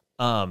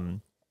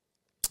 But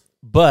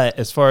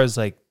as far as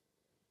like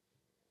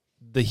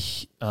the,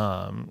 shit,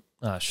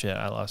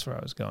 I lost where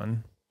I was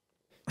going.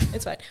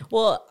 It's fine.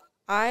 Well,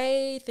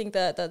 I think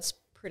that that's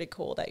pretty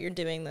cool that you're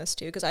doing this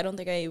too. Cause I don't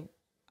think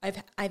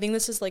I think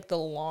this is like the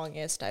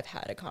longest I've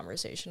had a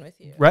conversation with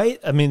you. Right.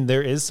 I mean,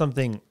 there is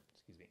something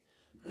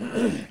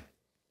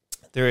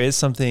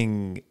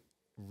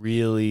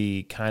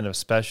really kind of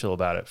special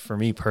about it for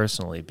me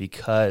personally,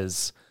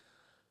 because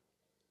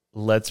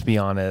let's be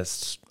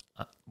honest,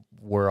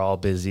 we're all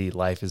busy.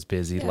 Life is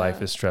busy. Yeah.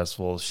 Life is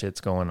stressful.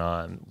 Shit's going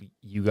on.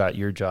 You got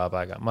your job.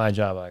 I got my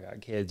job. I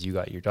got kids. You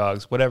got your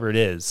dogs, whatever it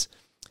is.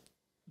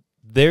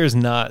 There's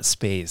not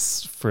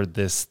space for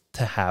this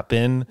to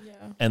happen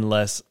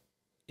unless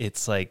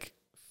it's like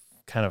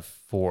kind of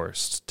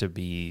forced to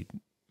be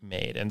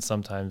made. And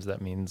sometimes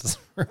that means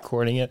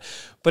recording it,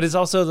 but it's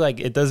also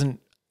like, it doesn't,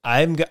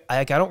 I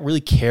don't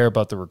really care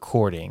about the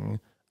recording.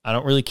 I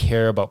don't really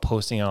care about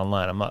posting it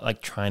online. I'm not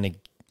like trying to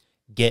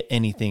get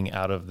anything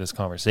out of this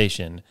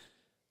conversation,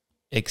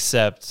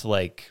 except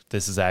like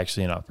this is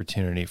actually an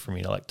opportunity for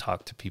me to like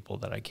talk to people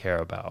that I care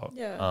about,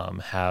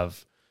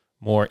 have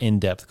more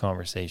in-depth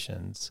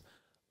conversations,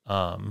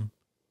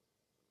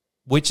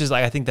 which is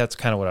like, I think that's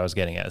kind of what I was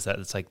getting at, is that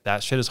it's like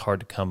that shit is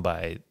hard to come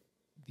by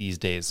these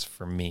days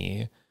for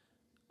me,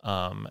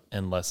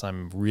 unless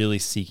I'm really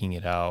seeking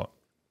it out.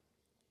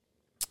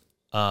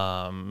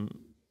 I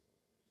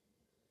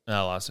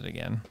lost it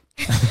again.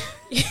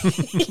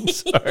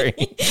 Sorry.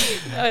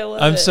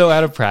 I'm so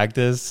out of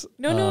practice.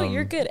 No,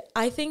 you're good.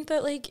 I think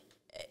that like,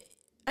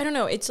 I don't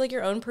know, it's like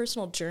your own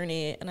personal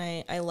journey, and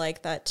I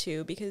like that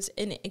too, because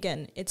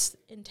again, it's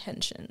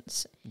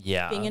intentions.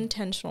 Yeah. Being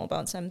intentional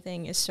about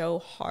something is so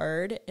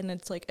hard, and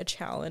it's like a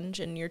challenge,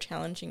 and you're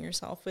challenging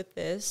yourself with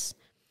this.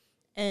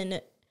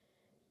 And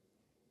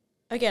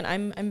again,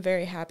 I'm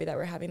very happy that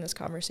we're having this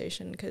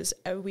conversation, because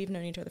we've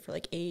known each other for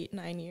like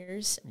 8-9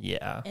 years.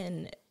 Yeah.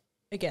 And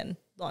again,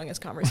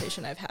 longest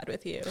conversation I've had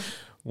with you.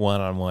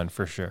 One-on-one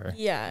for sure.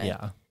 Yeah.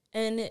 Yeah.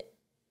 And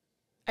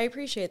I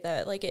appreciate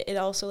that. Like, it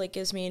also, like,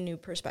 gives me a new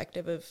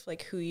perspective of,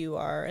 like, who you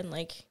are, and,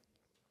 like,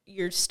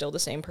 you're still the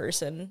same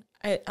person.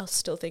 I'll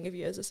still think of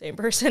you as the same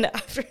person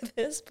after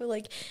this, but,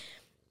 like,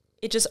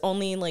 it just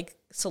only, like,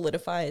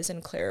 solidifies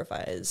and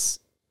clarifies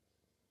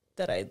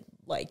that I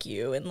like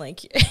you, and,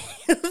 like,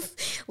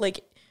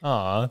 like,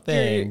 Aw,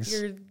 thanks.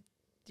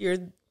 you're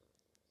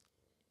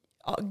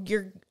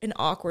an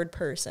awkward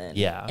person.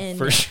 Yeah, and,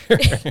 for sure.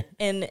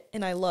 and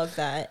I love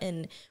that.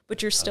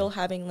 But you're still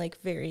having,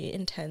 like, very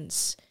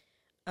intense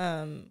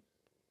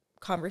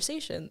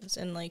conversations,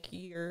 and, like,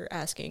 you're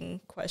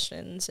asking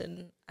questions,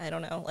 and I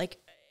don't know, like,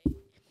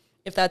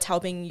 if that's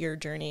helping your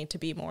journey to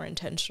be more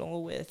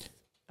intentional with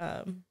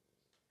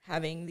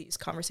having these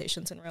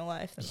conversations in real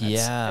life, then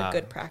that's a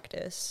good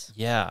practice.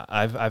 Yeah,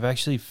 I've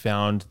actually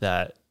found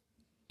that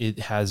it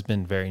has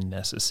been very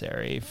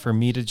necessary for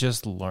me to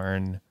just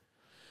learn,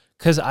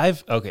 because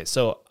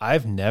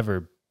I've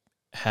never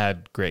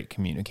had great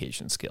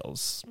communication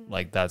skills.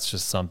 Like, that's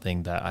just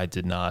something that I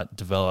did not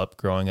develop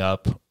growing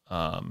up.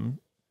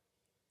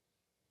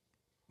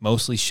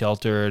 Mostly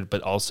sheltered,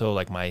 but also,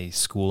 like, my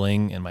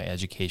schooling and my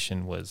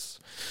education was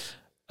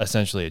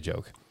essentially a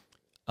joke.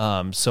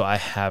 So I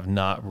have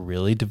not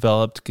really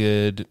developed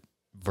good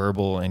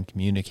verbal and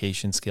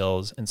communication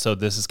skills. And so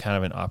this is kind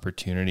of an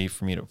opportunity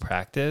for me to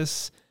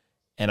practice.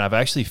 And I've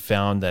actually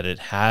found that it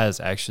has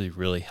actually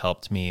really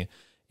helped me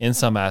in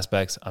some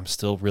aspects. I'm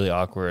still really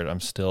awkward.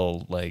 I'm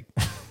still, like,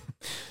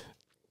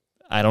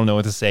 I don't know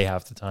what to say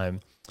half the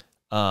time.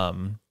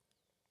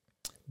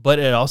 But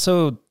it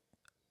also,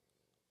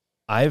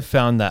 I've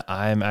found that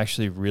I'm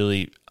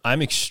extremely,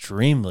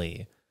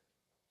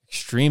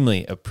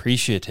 extremely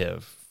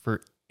appreciative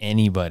for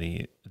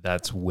anybody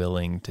that's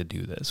willing to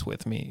do this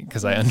with me,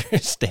 because I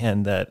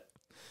understand that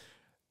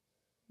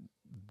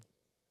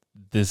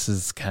this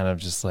is kind of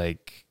just,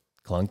 like,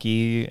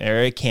 clunky,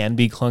 or it can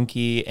be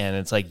clunky, and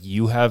it's like,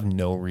 you have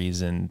no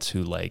reason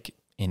to, like,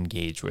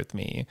 engage with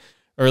me,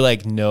 or,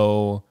 like,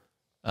 no,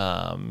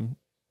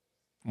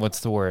 what's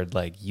the word?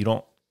 Like, you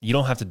don't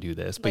have to do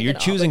this, but Like you're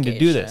choosing to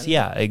do this. obligation.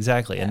 Yeah,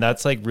 exactly. Yeah. And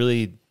that's, like,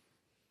 really,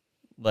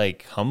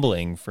 like,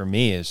 humbling for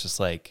me. It's just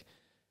like,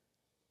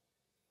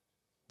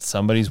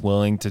 somebody's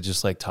willing to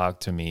just, like, talk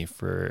to me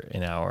for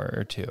an hour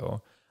or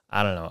two.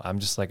 I don't know. I'm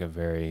just, like,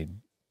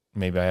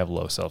 maybe I have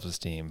low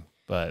self-esteem,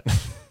 but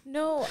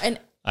No, and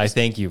I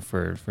thank you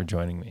for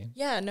joining me.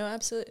 yeah, no,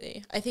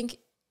 absolutely. I think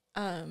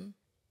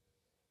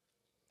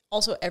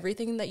also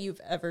everything that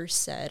you've ever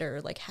said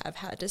or, like, have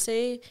had to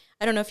say,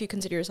 I don't know if you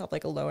consider yourself,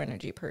 like, a low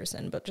energy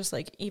person, but just,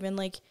 like, even,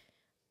 like,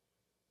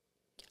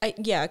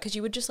 because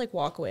you would just, like,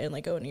 walk away and,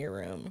 like, go into your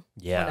room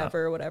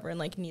whenever or whatever, and,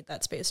 like, need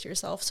that space to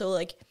yourself. So,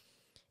 like,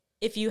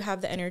 if you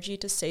have the energy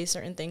to say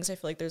certain things, I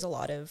feel like there's a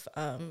lot of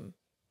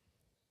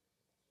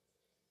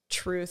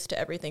truth to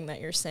everything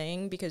that you're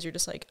saying, because you're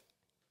just, like,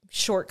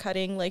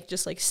 shortcutting, like,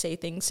 just, like, say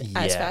things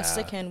as fast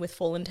as I can with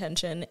full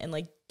intention, and,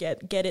 like,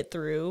 get it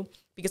through,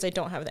 because I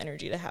don't have the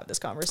energy to have this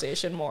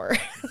conversation more.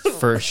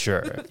 For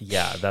sure.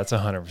 Yeah, that's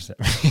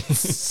 100%.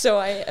 So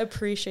I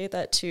appreciate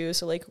that too.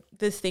 So, like,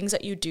 the things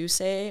that you do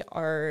say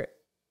are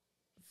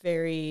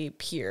very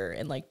pure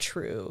and, like,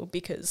 true,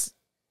 because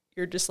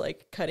you're just,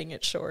 like, cutting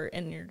it short,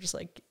 and you're just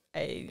like,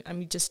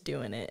 I'm just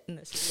doing it, and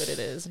this is what it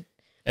is.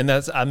 And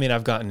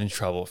I've gotten in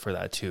trouble for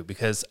that too,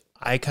 because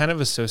I kind of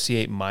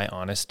associate my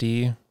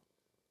honesty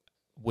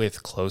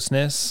with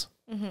closeness.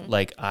 Mm-hmm.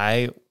 Like,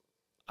 I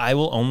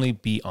will only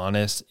be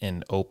honest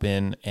and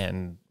open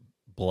and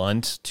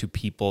blunt to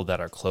people that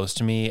are close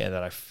to me, and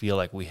that I feel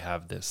like we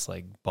have this,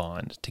 like,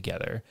 bond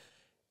together.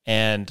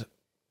 And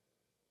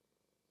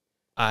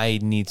I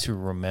need to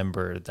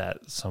remember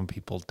that some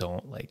people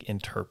don't, like,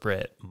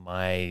 interpret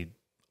my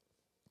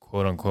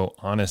quote unquote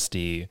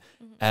honesty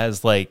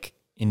as, like,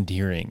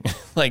 endearing.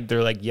 Like,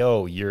 they're like,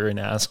 yo, you're an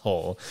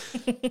asshole.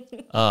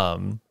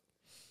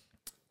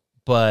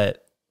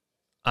 But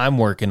I'm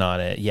working on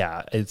it.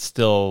 Yeah, it's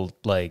still,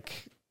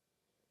 like,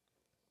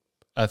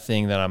 a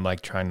thing that I'm,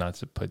 like, trying not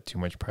to put too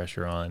much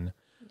pressure on.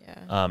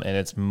 Yeah. And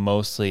it's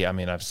mostly, I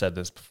mean, I've said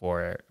this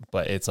before,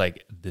 but it's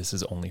like, this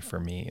is only for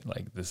me.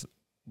 Like, this,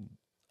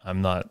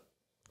 I'm not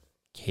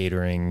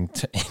catering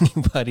to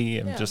anybody.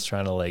 I'm just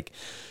trying to, like,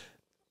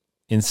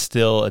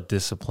 instill a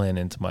discipline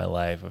into my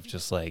life of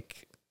just,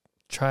 like,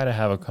 try to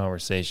have a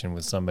conversation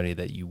with somebody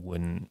that you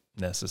wouldn't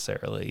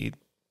necessarily,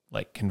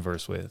 like,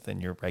 converse with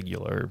in your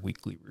regular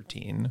weekly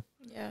routine.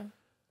 Yeah.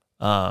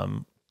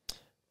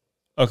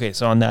 Okay,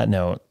 so on that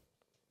note,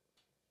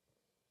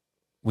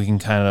 we can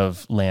kind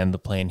of land the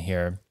plane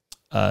here.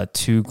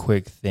 Two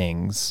quick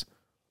things.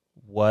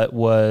 What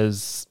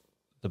was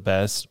the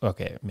best?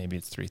 Okay, maybe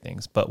it's three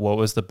things, but what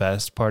was the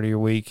best part of your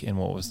week, and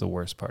what was the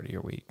worst part of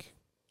your week?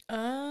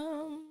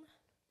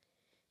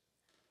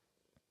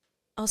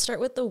 I'll start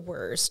with the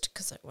worst,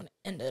 because I want to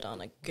end it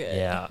on a good.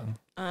 Yeah.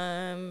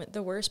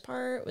 The worst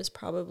part was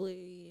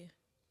probably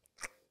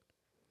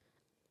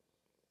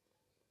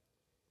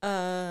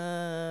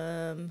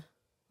let's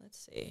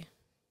see.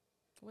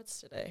 What's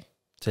today?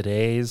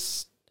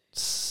 Today's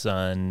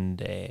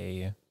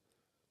Sunday,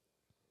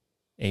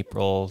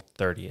 April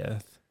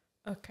 30th.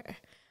 Okay.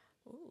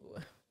 Ooh.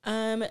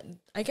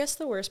 I guess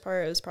the worst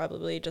part was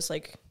probably just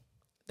like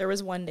there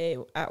was one day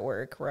at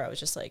work where I was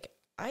just like,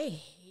 I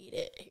hate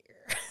it here.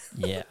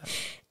 Yeah.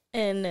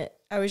 And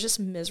I was just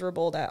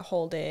miserable that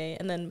whole day.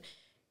 And then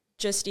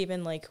just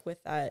even like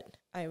with that,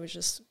 I was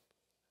just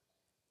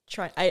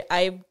trying.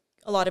 A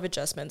lot of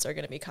adjustments are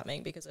going to be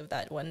coming because of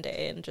that one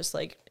day, and just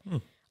like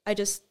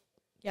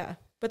yeah.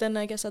 But then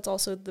I guess that's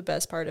also the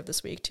best part of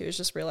this week too, is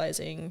just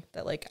realizing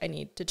that like I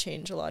need to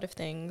change a lot of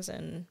things,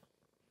 and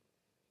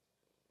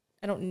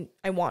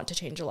I want to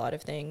change a lot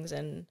of things,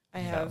 and I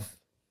have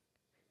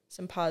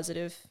some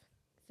positive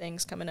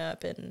things coming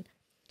up, and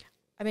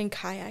I've been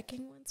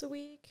kayaking once a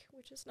week,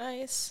 which is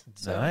nice.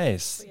 So,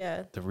 nice.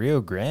 Yeah. The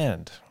Rio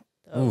Grande.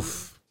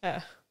 Oof.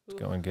 It's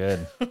going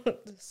good.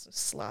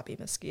 Sloppy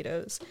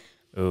mosquitoes.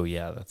 Oh,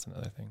 yeah, that's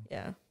another thing.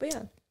 Yeah. But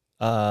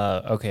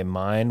yeah. Okay,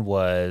 mine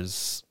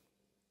was...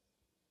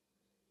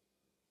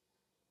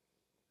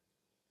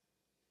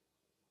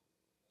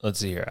 Let's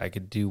see here. I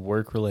could do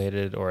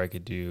work-related or I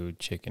could do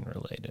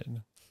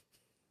chicken-related.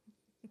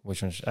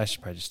 Which one? I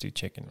should probably just do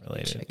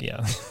chicken-related.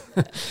 Yeah.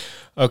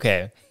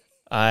 Okay.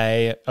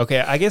 I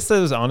guess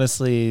that was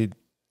honestly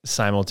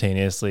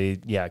simultaneously,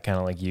 kind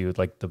of like you,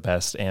 like the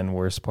best and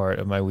worst part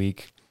of my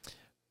week.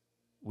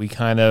 We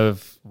got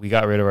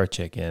rid of our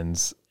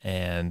chickens,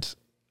 and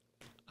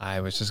I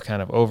was just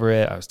kind of over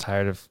it. I was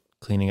tired of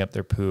cleaning up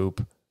their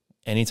poop.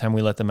 Anytime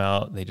we let them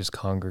out, they just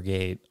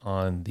congregate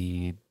on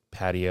the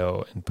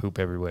patio and poop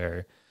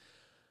everywhere.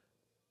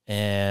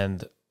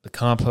 And the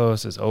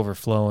compost is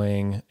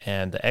overflowing,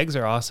 and the eggs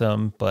are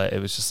awesome, but it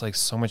was just like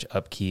so much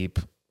upkeep,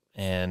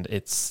 and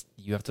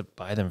you have to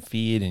buy them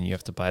feed, and you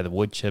have to buy the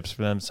wood chips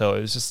for them. So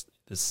it was just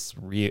this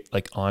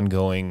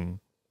ongoing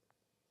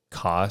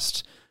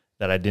cost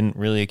that I didn't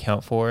really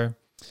account for.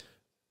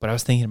 But I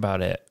was thinking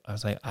about it. I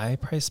was like, I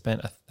probably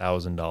spent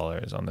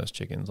 $1,000 on those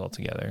chickens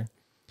altogether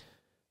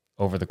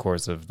over the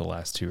course of the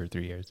last 2 or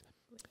 3 years.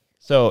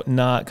 So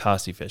not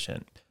cost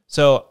efficient.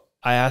 So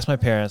I asked my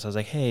parents, I was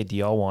like, hey, do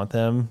y'all want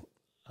them?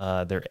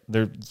 They're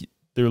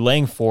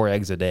laying 4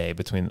 eggs a day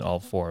between all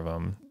 4 of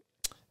them.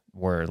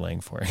 We're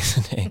laying 4 eggs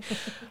a day.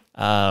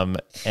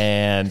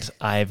 And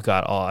I've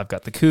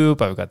got the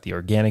coop, I've got the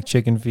organic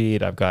chicken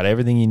feed, I've got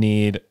everything you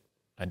need.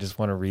 I just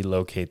want to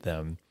relocate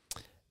them.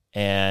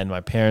 And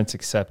my parents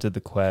accepted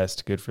the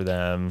quest. Good for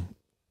them.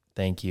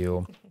 Thank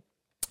you.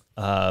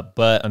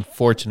 But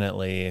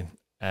unfortunately,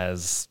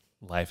 as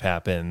life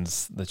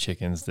happens, the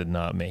chickens did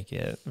not make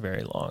it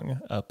very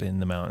long up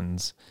in the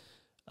mountains.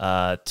 2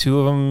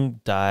 of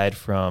them died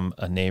from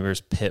a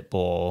neighbor's pit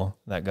bull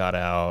that got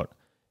out.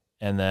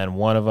 And then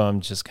one of them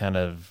just kind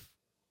of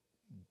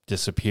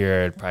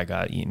disappeared, probably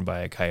got eaten by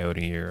a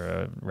coyote or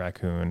a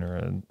raccoon or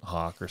a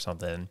hawk or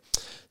something.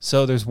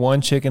 So there's 1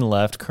 chicken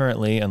left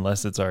currently,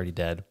 unless it's already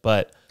dead.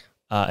 But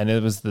and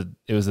it was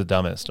the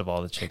dumbest of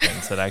all the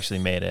chickens that actually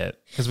made it,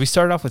 because we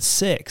started off with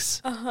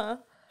 6.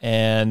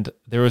 And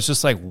there was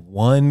just like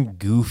 1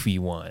 goofy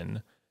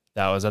one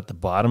that was at the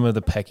bottom of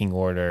the pecking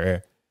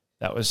order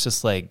that was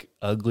just like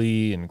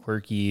ugly and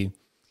quirky.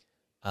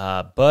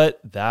 But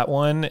that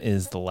one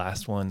is the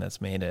last one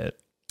that's made it.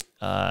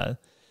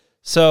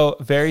 So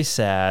very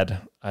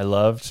sad. I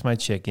loved my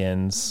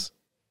chickens,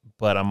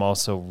 but I'm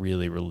also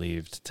really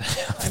relieved to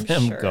have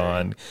them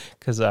gone,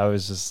 because I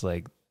was just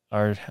like,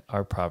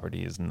 our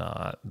property is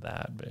not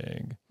that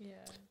big. Yeah.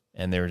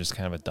 And they were just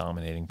kind of a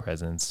dominating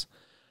presence.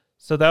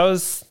 So that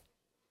was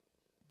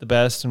the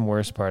best and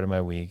worst part of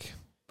my week,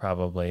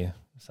 probably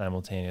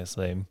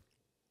simultaneously.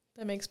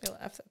 That makes me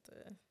laugh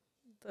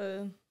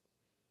that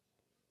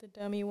the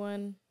dummy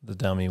one. The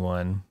dummy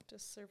one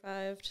just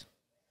survived.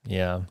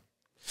 Yeah.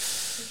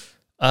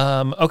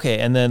 Okay,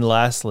 and then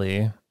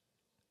lastly,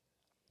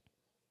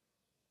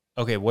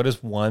 what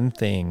is one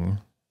thing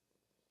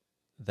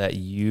that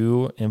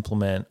you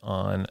implement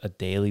on a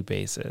daily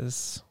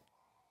basis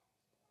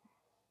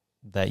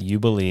that you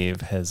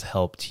believe has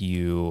helped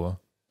you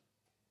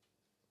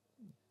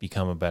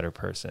become a better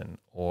person,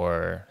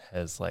 or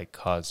has like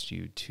caused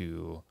you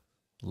to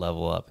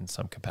level up in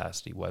some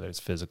capacity, whether it's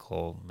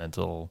physical,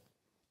 mental,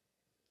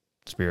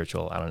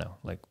 spiritual, I don't know.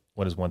 Like,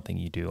 what is one thing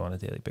you do on a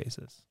daily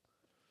basis?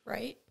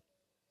 Right.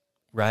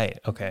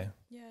 Okay.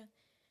 Yeah.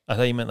 I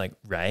thought you meant like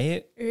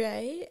right.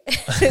 Right.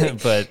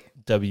 But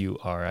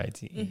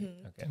WRIT.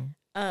 Mm-hmm. Okay.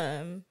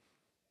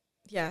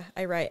 Yeah,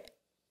 I write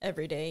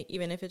every day,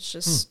 even if it's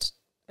just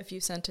a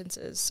few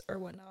sentences or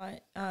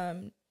whatnot.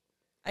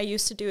 I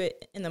used to do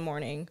it in the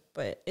morning,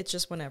 but it's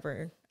just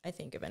whenever I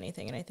think of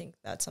anything. And I think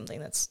that's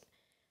something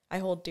I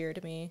hold dear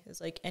to me, is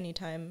like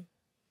anytime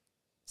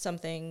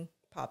something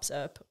pops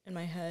up in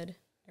my head,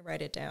 I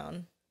write it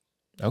down.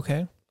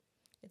 Okay.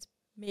 It's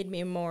made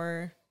me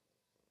more,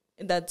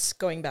 that's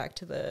going back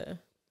to the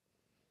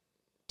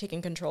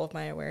taking control of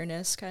my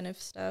awareness kind of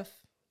stuff.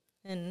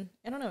 And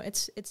I don't know,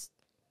 it's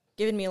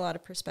given me a lot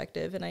of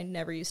perspective, and I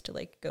never used to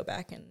like go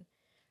back and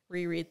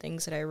reread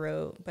things that I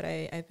wrote, but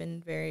I've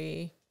been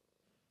very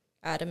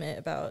adamant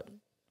about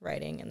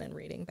writing and then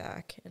reading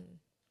back and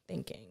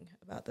thinking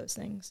about those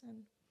things.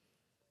 And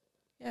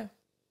yeah.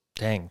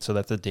 Dang. So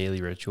that's a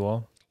daily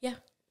ritual? Yeah.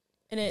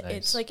 And Nice.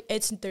 it's like,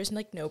 there's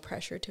like no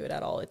pressure to it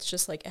at all. It's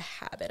just like a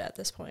habit at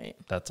this point.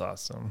 That's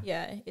awesome.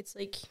 Yeah. It's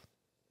like,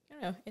 I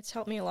don't know, it's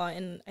helped me a lot.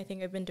 And I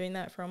think I've been doing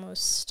that for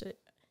almost a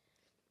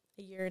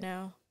year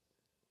now.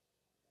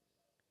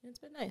 And it's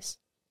been nice.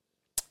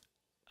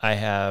 I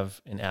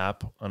have an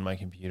app on my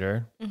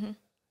computer. Mm-hmm.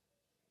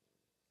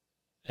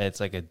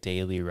 It's like a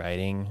daily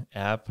writing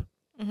app.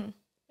 Mm-hmm.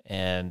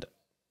 And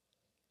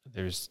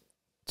there's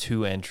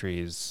 2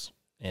 entries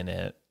in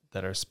it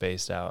that are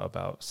spaced out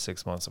about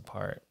 6 months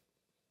apart.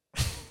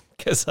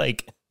 Because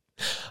like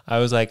I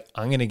was like,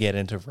 I'm going to get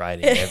into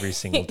writing every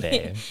single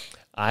day.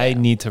 I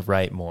need to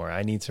write more.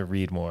 I need to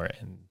read more.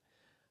 And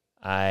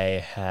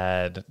I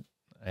had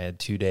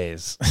 2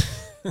 days.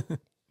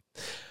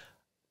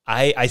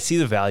 I see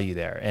the value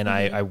there, and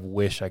I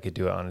wish I could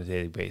do it on a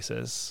daily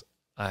basis.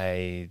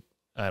 I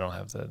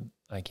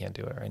can't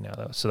do it right now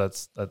though. So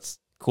that's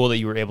cool that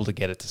you were able to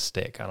get it to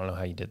stick. I don't know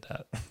how you did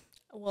that.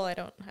 Well, I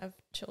don't have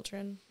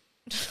children.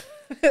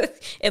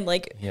 And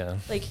like, yeah.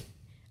 Like,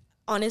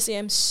 honestly,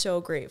 I'm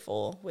so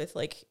grateful with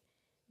like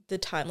the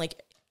time,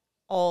 like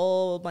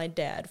all my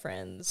dad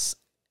friends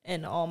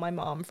and all my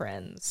mom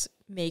friends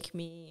make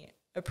me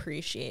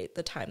appreciate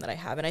the time that I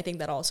have. And I think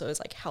that also has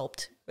like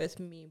helped with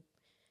me.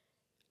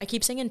 I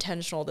keep saying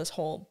intentional this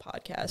whole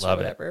podcast or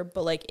whatever,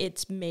 but like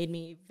it's made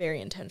me very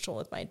intentional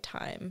with my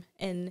time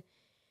and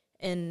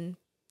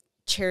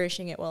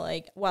cherishing it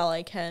while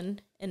I can.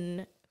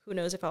 And who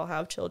knows if I'll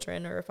have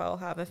children or if I'll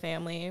have a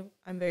family.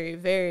 I'm very,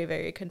 very,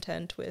 very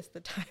content with the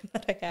time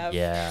that I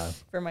have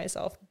for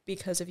myself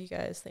because of you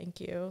guys.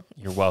 Thank you.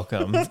 You're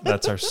welcome.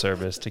 That's our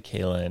service to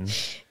Kaelyn.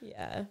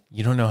 Yeah.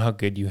 You don't know how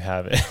good you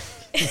have it.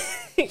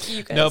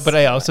 You guys no, but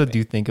I also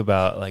do think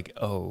about like,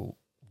 oh,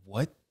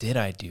 what did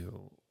I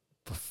do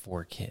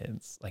before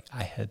kids? Like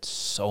I had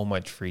so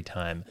much free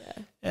time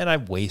and I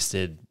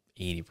wasted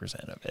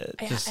 80% of it.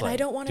 I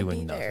don't want to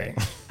be there.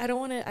 I don't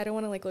want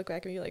to like look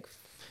back and be like,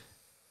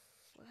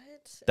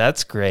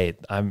 that's great.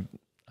 I'm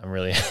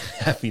really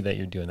happy that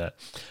you're doing that.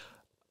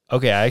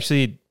 Okay,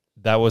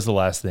 that was the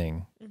last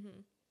thing. Mm-hmm.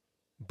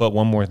 But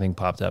one more thing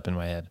popped up in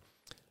my head.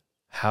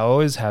 How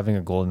is having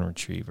a golden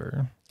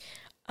retriever?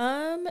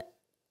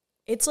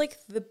 It's like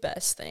the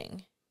best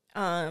thing.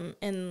 I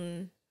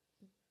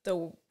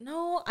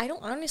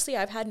don't honestly,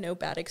 I've had no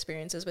bad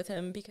experiences with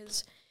him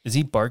because is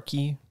he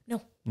barky?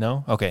 No.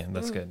 No? Okay,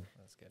 that's good.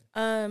 That's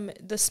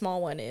good. The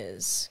small one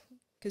is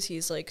because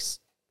he's like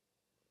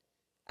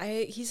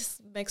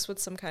he's mixed with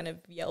some kind of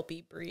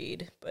Yelpy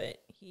breed,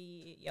 but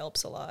he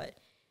yelps a lot.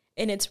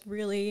 And it's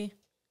really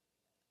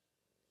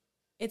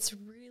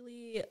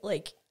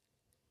like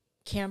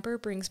Camper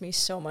brings me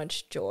so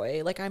much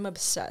joy. Like I'm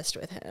obsessed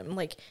with him.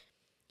 Like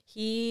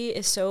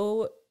he's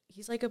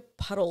like a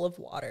puddle of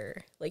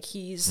water. Like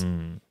he's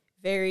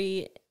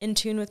very in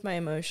tune with my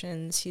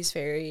emotions. He's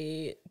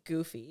very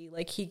goofy.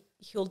 Like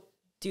he'll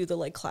do the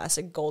like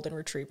classic golden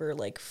retriever,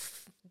 like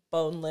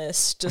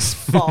boneless, just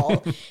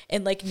fall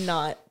and like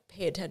not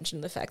pay attention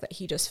to the fact that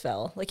he just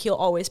fell. Like he'll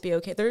always be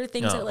okay. There are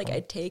things that like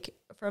I take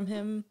from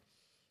him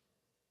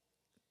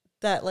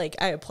that like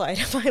I apply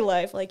to my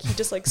life. Like he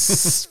just like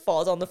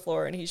falls on the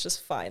floor and he's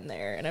just fine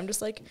there. And I'm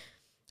just like,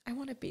 I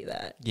want to be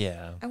that.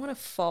 Yeah. I want to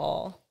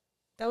fall.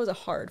 That was a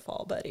hard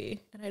fall, buddy.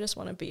 And I just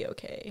want to be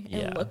okay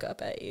and look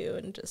up at you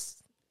and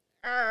just,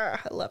 I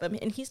love him.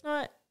 And he's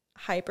not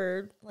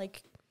hyper,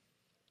 like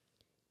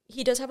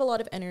he does have a lot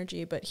of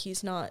energy, but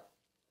he's not,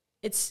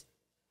 it's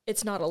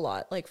not a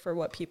lot like for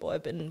what people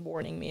have been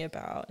warning me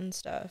about and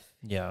stuff.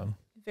 Yeah.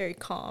 Very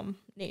calm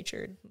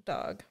natured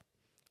dog.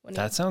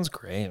 That sounds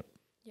great.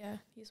 Yeah,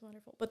 he's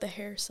wonderful. But the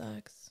hair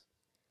sucks.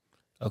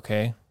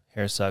 Okay.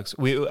 Hair sucks.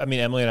 Emily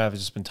and I have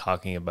just been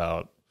talking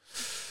about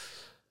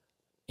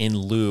in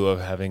lieu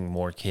of having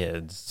more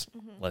kids,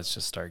 let's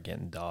just start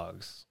getting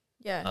dogs.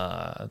 Yeah.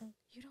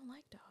 You don't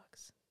like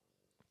dogs.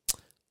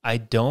 I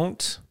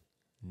don't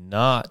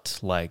not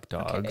like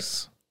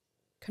dogs.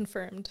 Okay.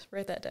 Confirmed.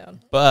 Write that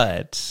down.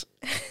 But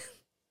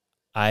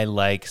I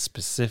like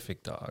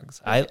specific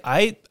dogs.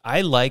 Okay.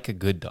 I like a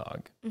good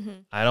dog. Mm-hmm.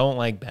 I don't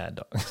like bad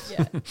dogs.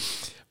 Yeah.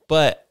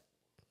 But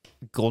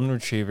golden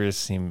retrievers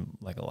seem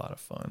like a lot of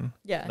fun.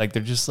 Yeah. Like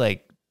they're just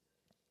like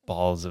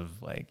balls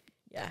of like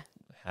yeah,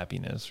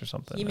 happiness or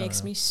something. He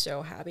makes me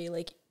so happy.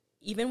 Like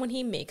even when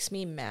he makes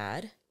me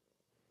mad,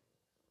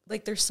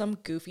 like there's some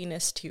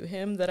goofiness to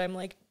him that I'm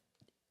like,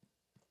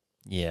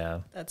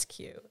 yeah, that's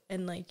cute.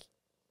 And like,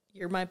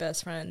 you're my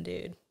best friend,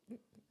 dude.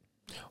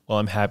 Well,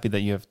 I'm happy that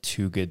you have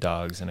 2 good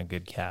dogs and a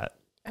good cat.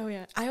 Oh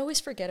yeah. I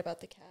always forget about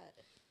the cat.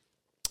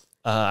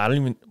 I don't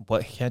even,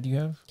 what cat do you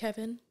have?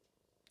 Kevin.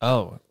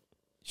 Oh,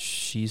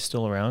 she's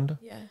still around?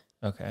 Yeah.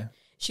 Okay.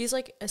 She's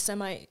like a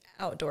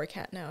semi-outdoor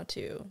cat now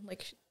too.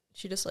 Like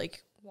she just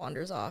like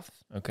wanders off.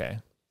 Okay.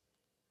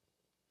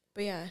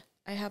 But yeah,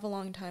 I have a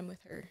long time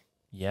with her.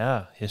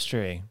 Yeah,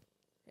 history.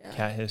 Yeah.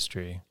 Cat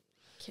history.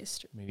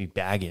 History. Maybe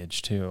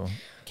baggage too.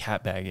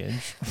 Cat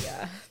baggage.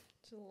 Yeah.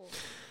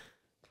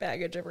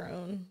 baggage of our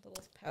own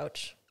little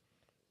pouch.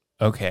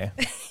 Okay.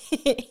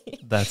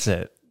 That's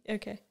it.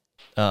 Okay.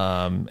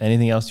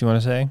 Anything else you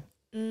want to say?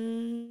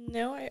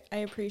 No, I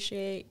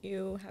appreciate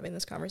you having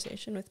this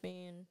conversation with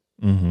me,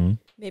 and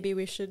maybe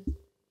we should,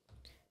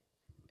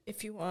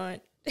 if you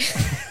want, we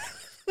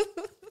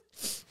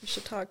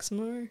should talk some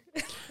more.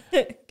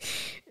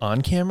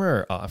 On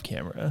camera or off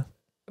camera?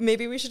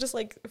 Maybe we should just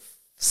like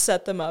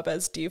set them up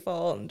as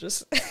default and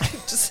just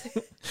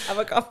have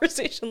a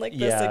conversation like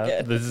this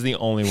again. This is the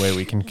only way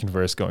we can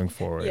converse going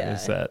forward,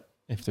 is that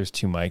if there's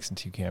 2 mics and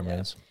 2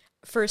 cameras. Yeah.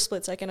 For a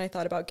split second, I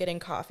thought about getting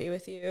coffee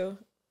with you,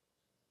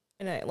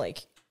 and I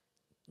like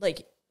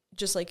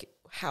just like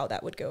how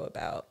that would go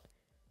about.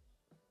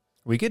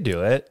 We could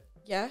do it.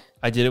 Yeah.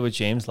 I did it with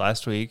James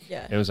last week.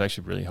 Yeah. It was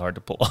actually really hard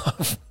to pull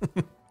off.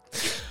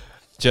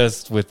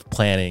 Just with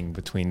planning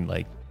between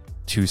like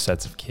 2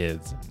 sets of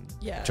kids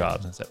and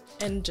jobs and stuff.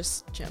 And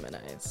just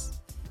Geminis.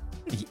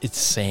 It's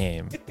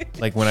same.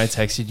 Like when I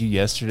texted you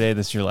yesterday,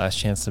 this is your last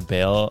chance to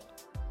bail.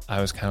 I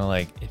was kind of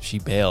like, if she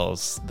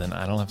bails, then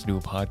I don't have to do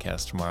a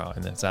podcast tomorrow,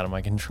 and that's out of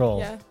my control.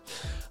 Yeah.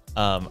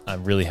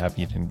 I'm really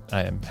happy you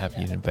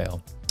didn't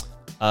bail.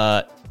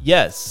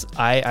 Yes,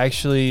 I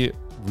actually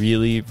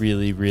really,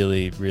 really,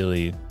 really,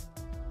 really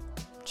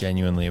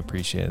genuinely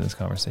appreciated this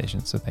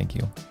conversation. So thank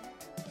you.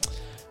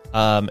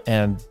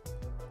 And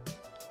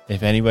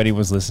if anybody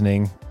was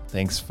listening,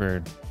 thanks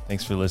for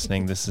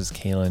listening. This is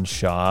Kaelyn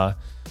Shaw.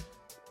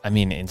 I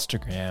mean,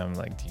 Instagram,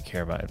 like, do you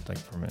care about it? Like,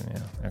 for a minute?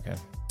 Yeah. Okay.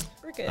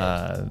 We're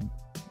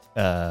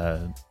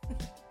good.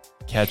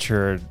 Catch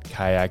her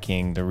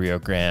kayaking the Rio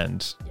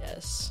Grande.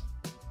 Yes.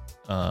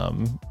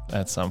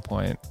 At some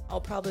point.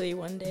 I'll probably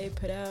one day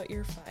put out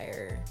your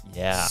fire.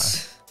 Yeah.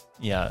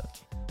 Yeah.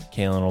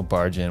 Kaelyn will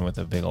barge in with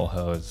a big old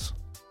hose.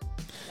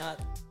 Not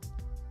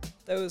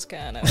those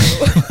kind of.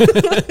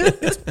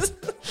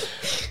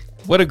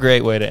 What a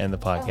great way to end the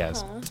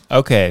podcast.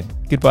 Okay.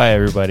 Goodbye,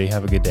 everybody.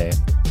 Have a good day.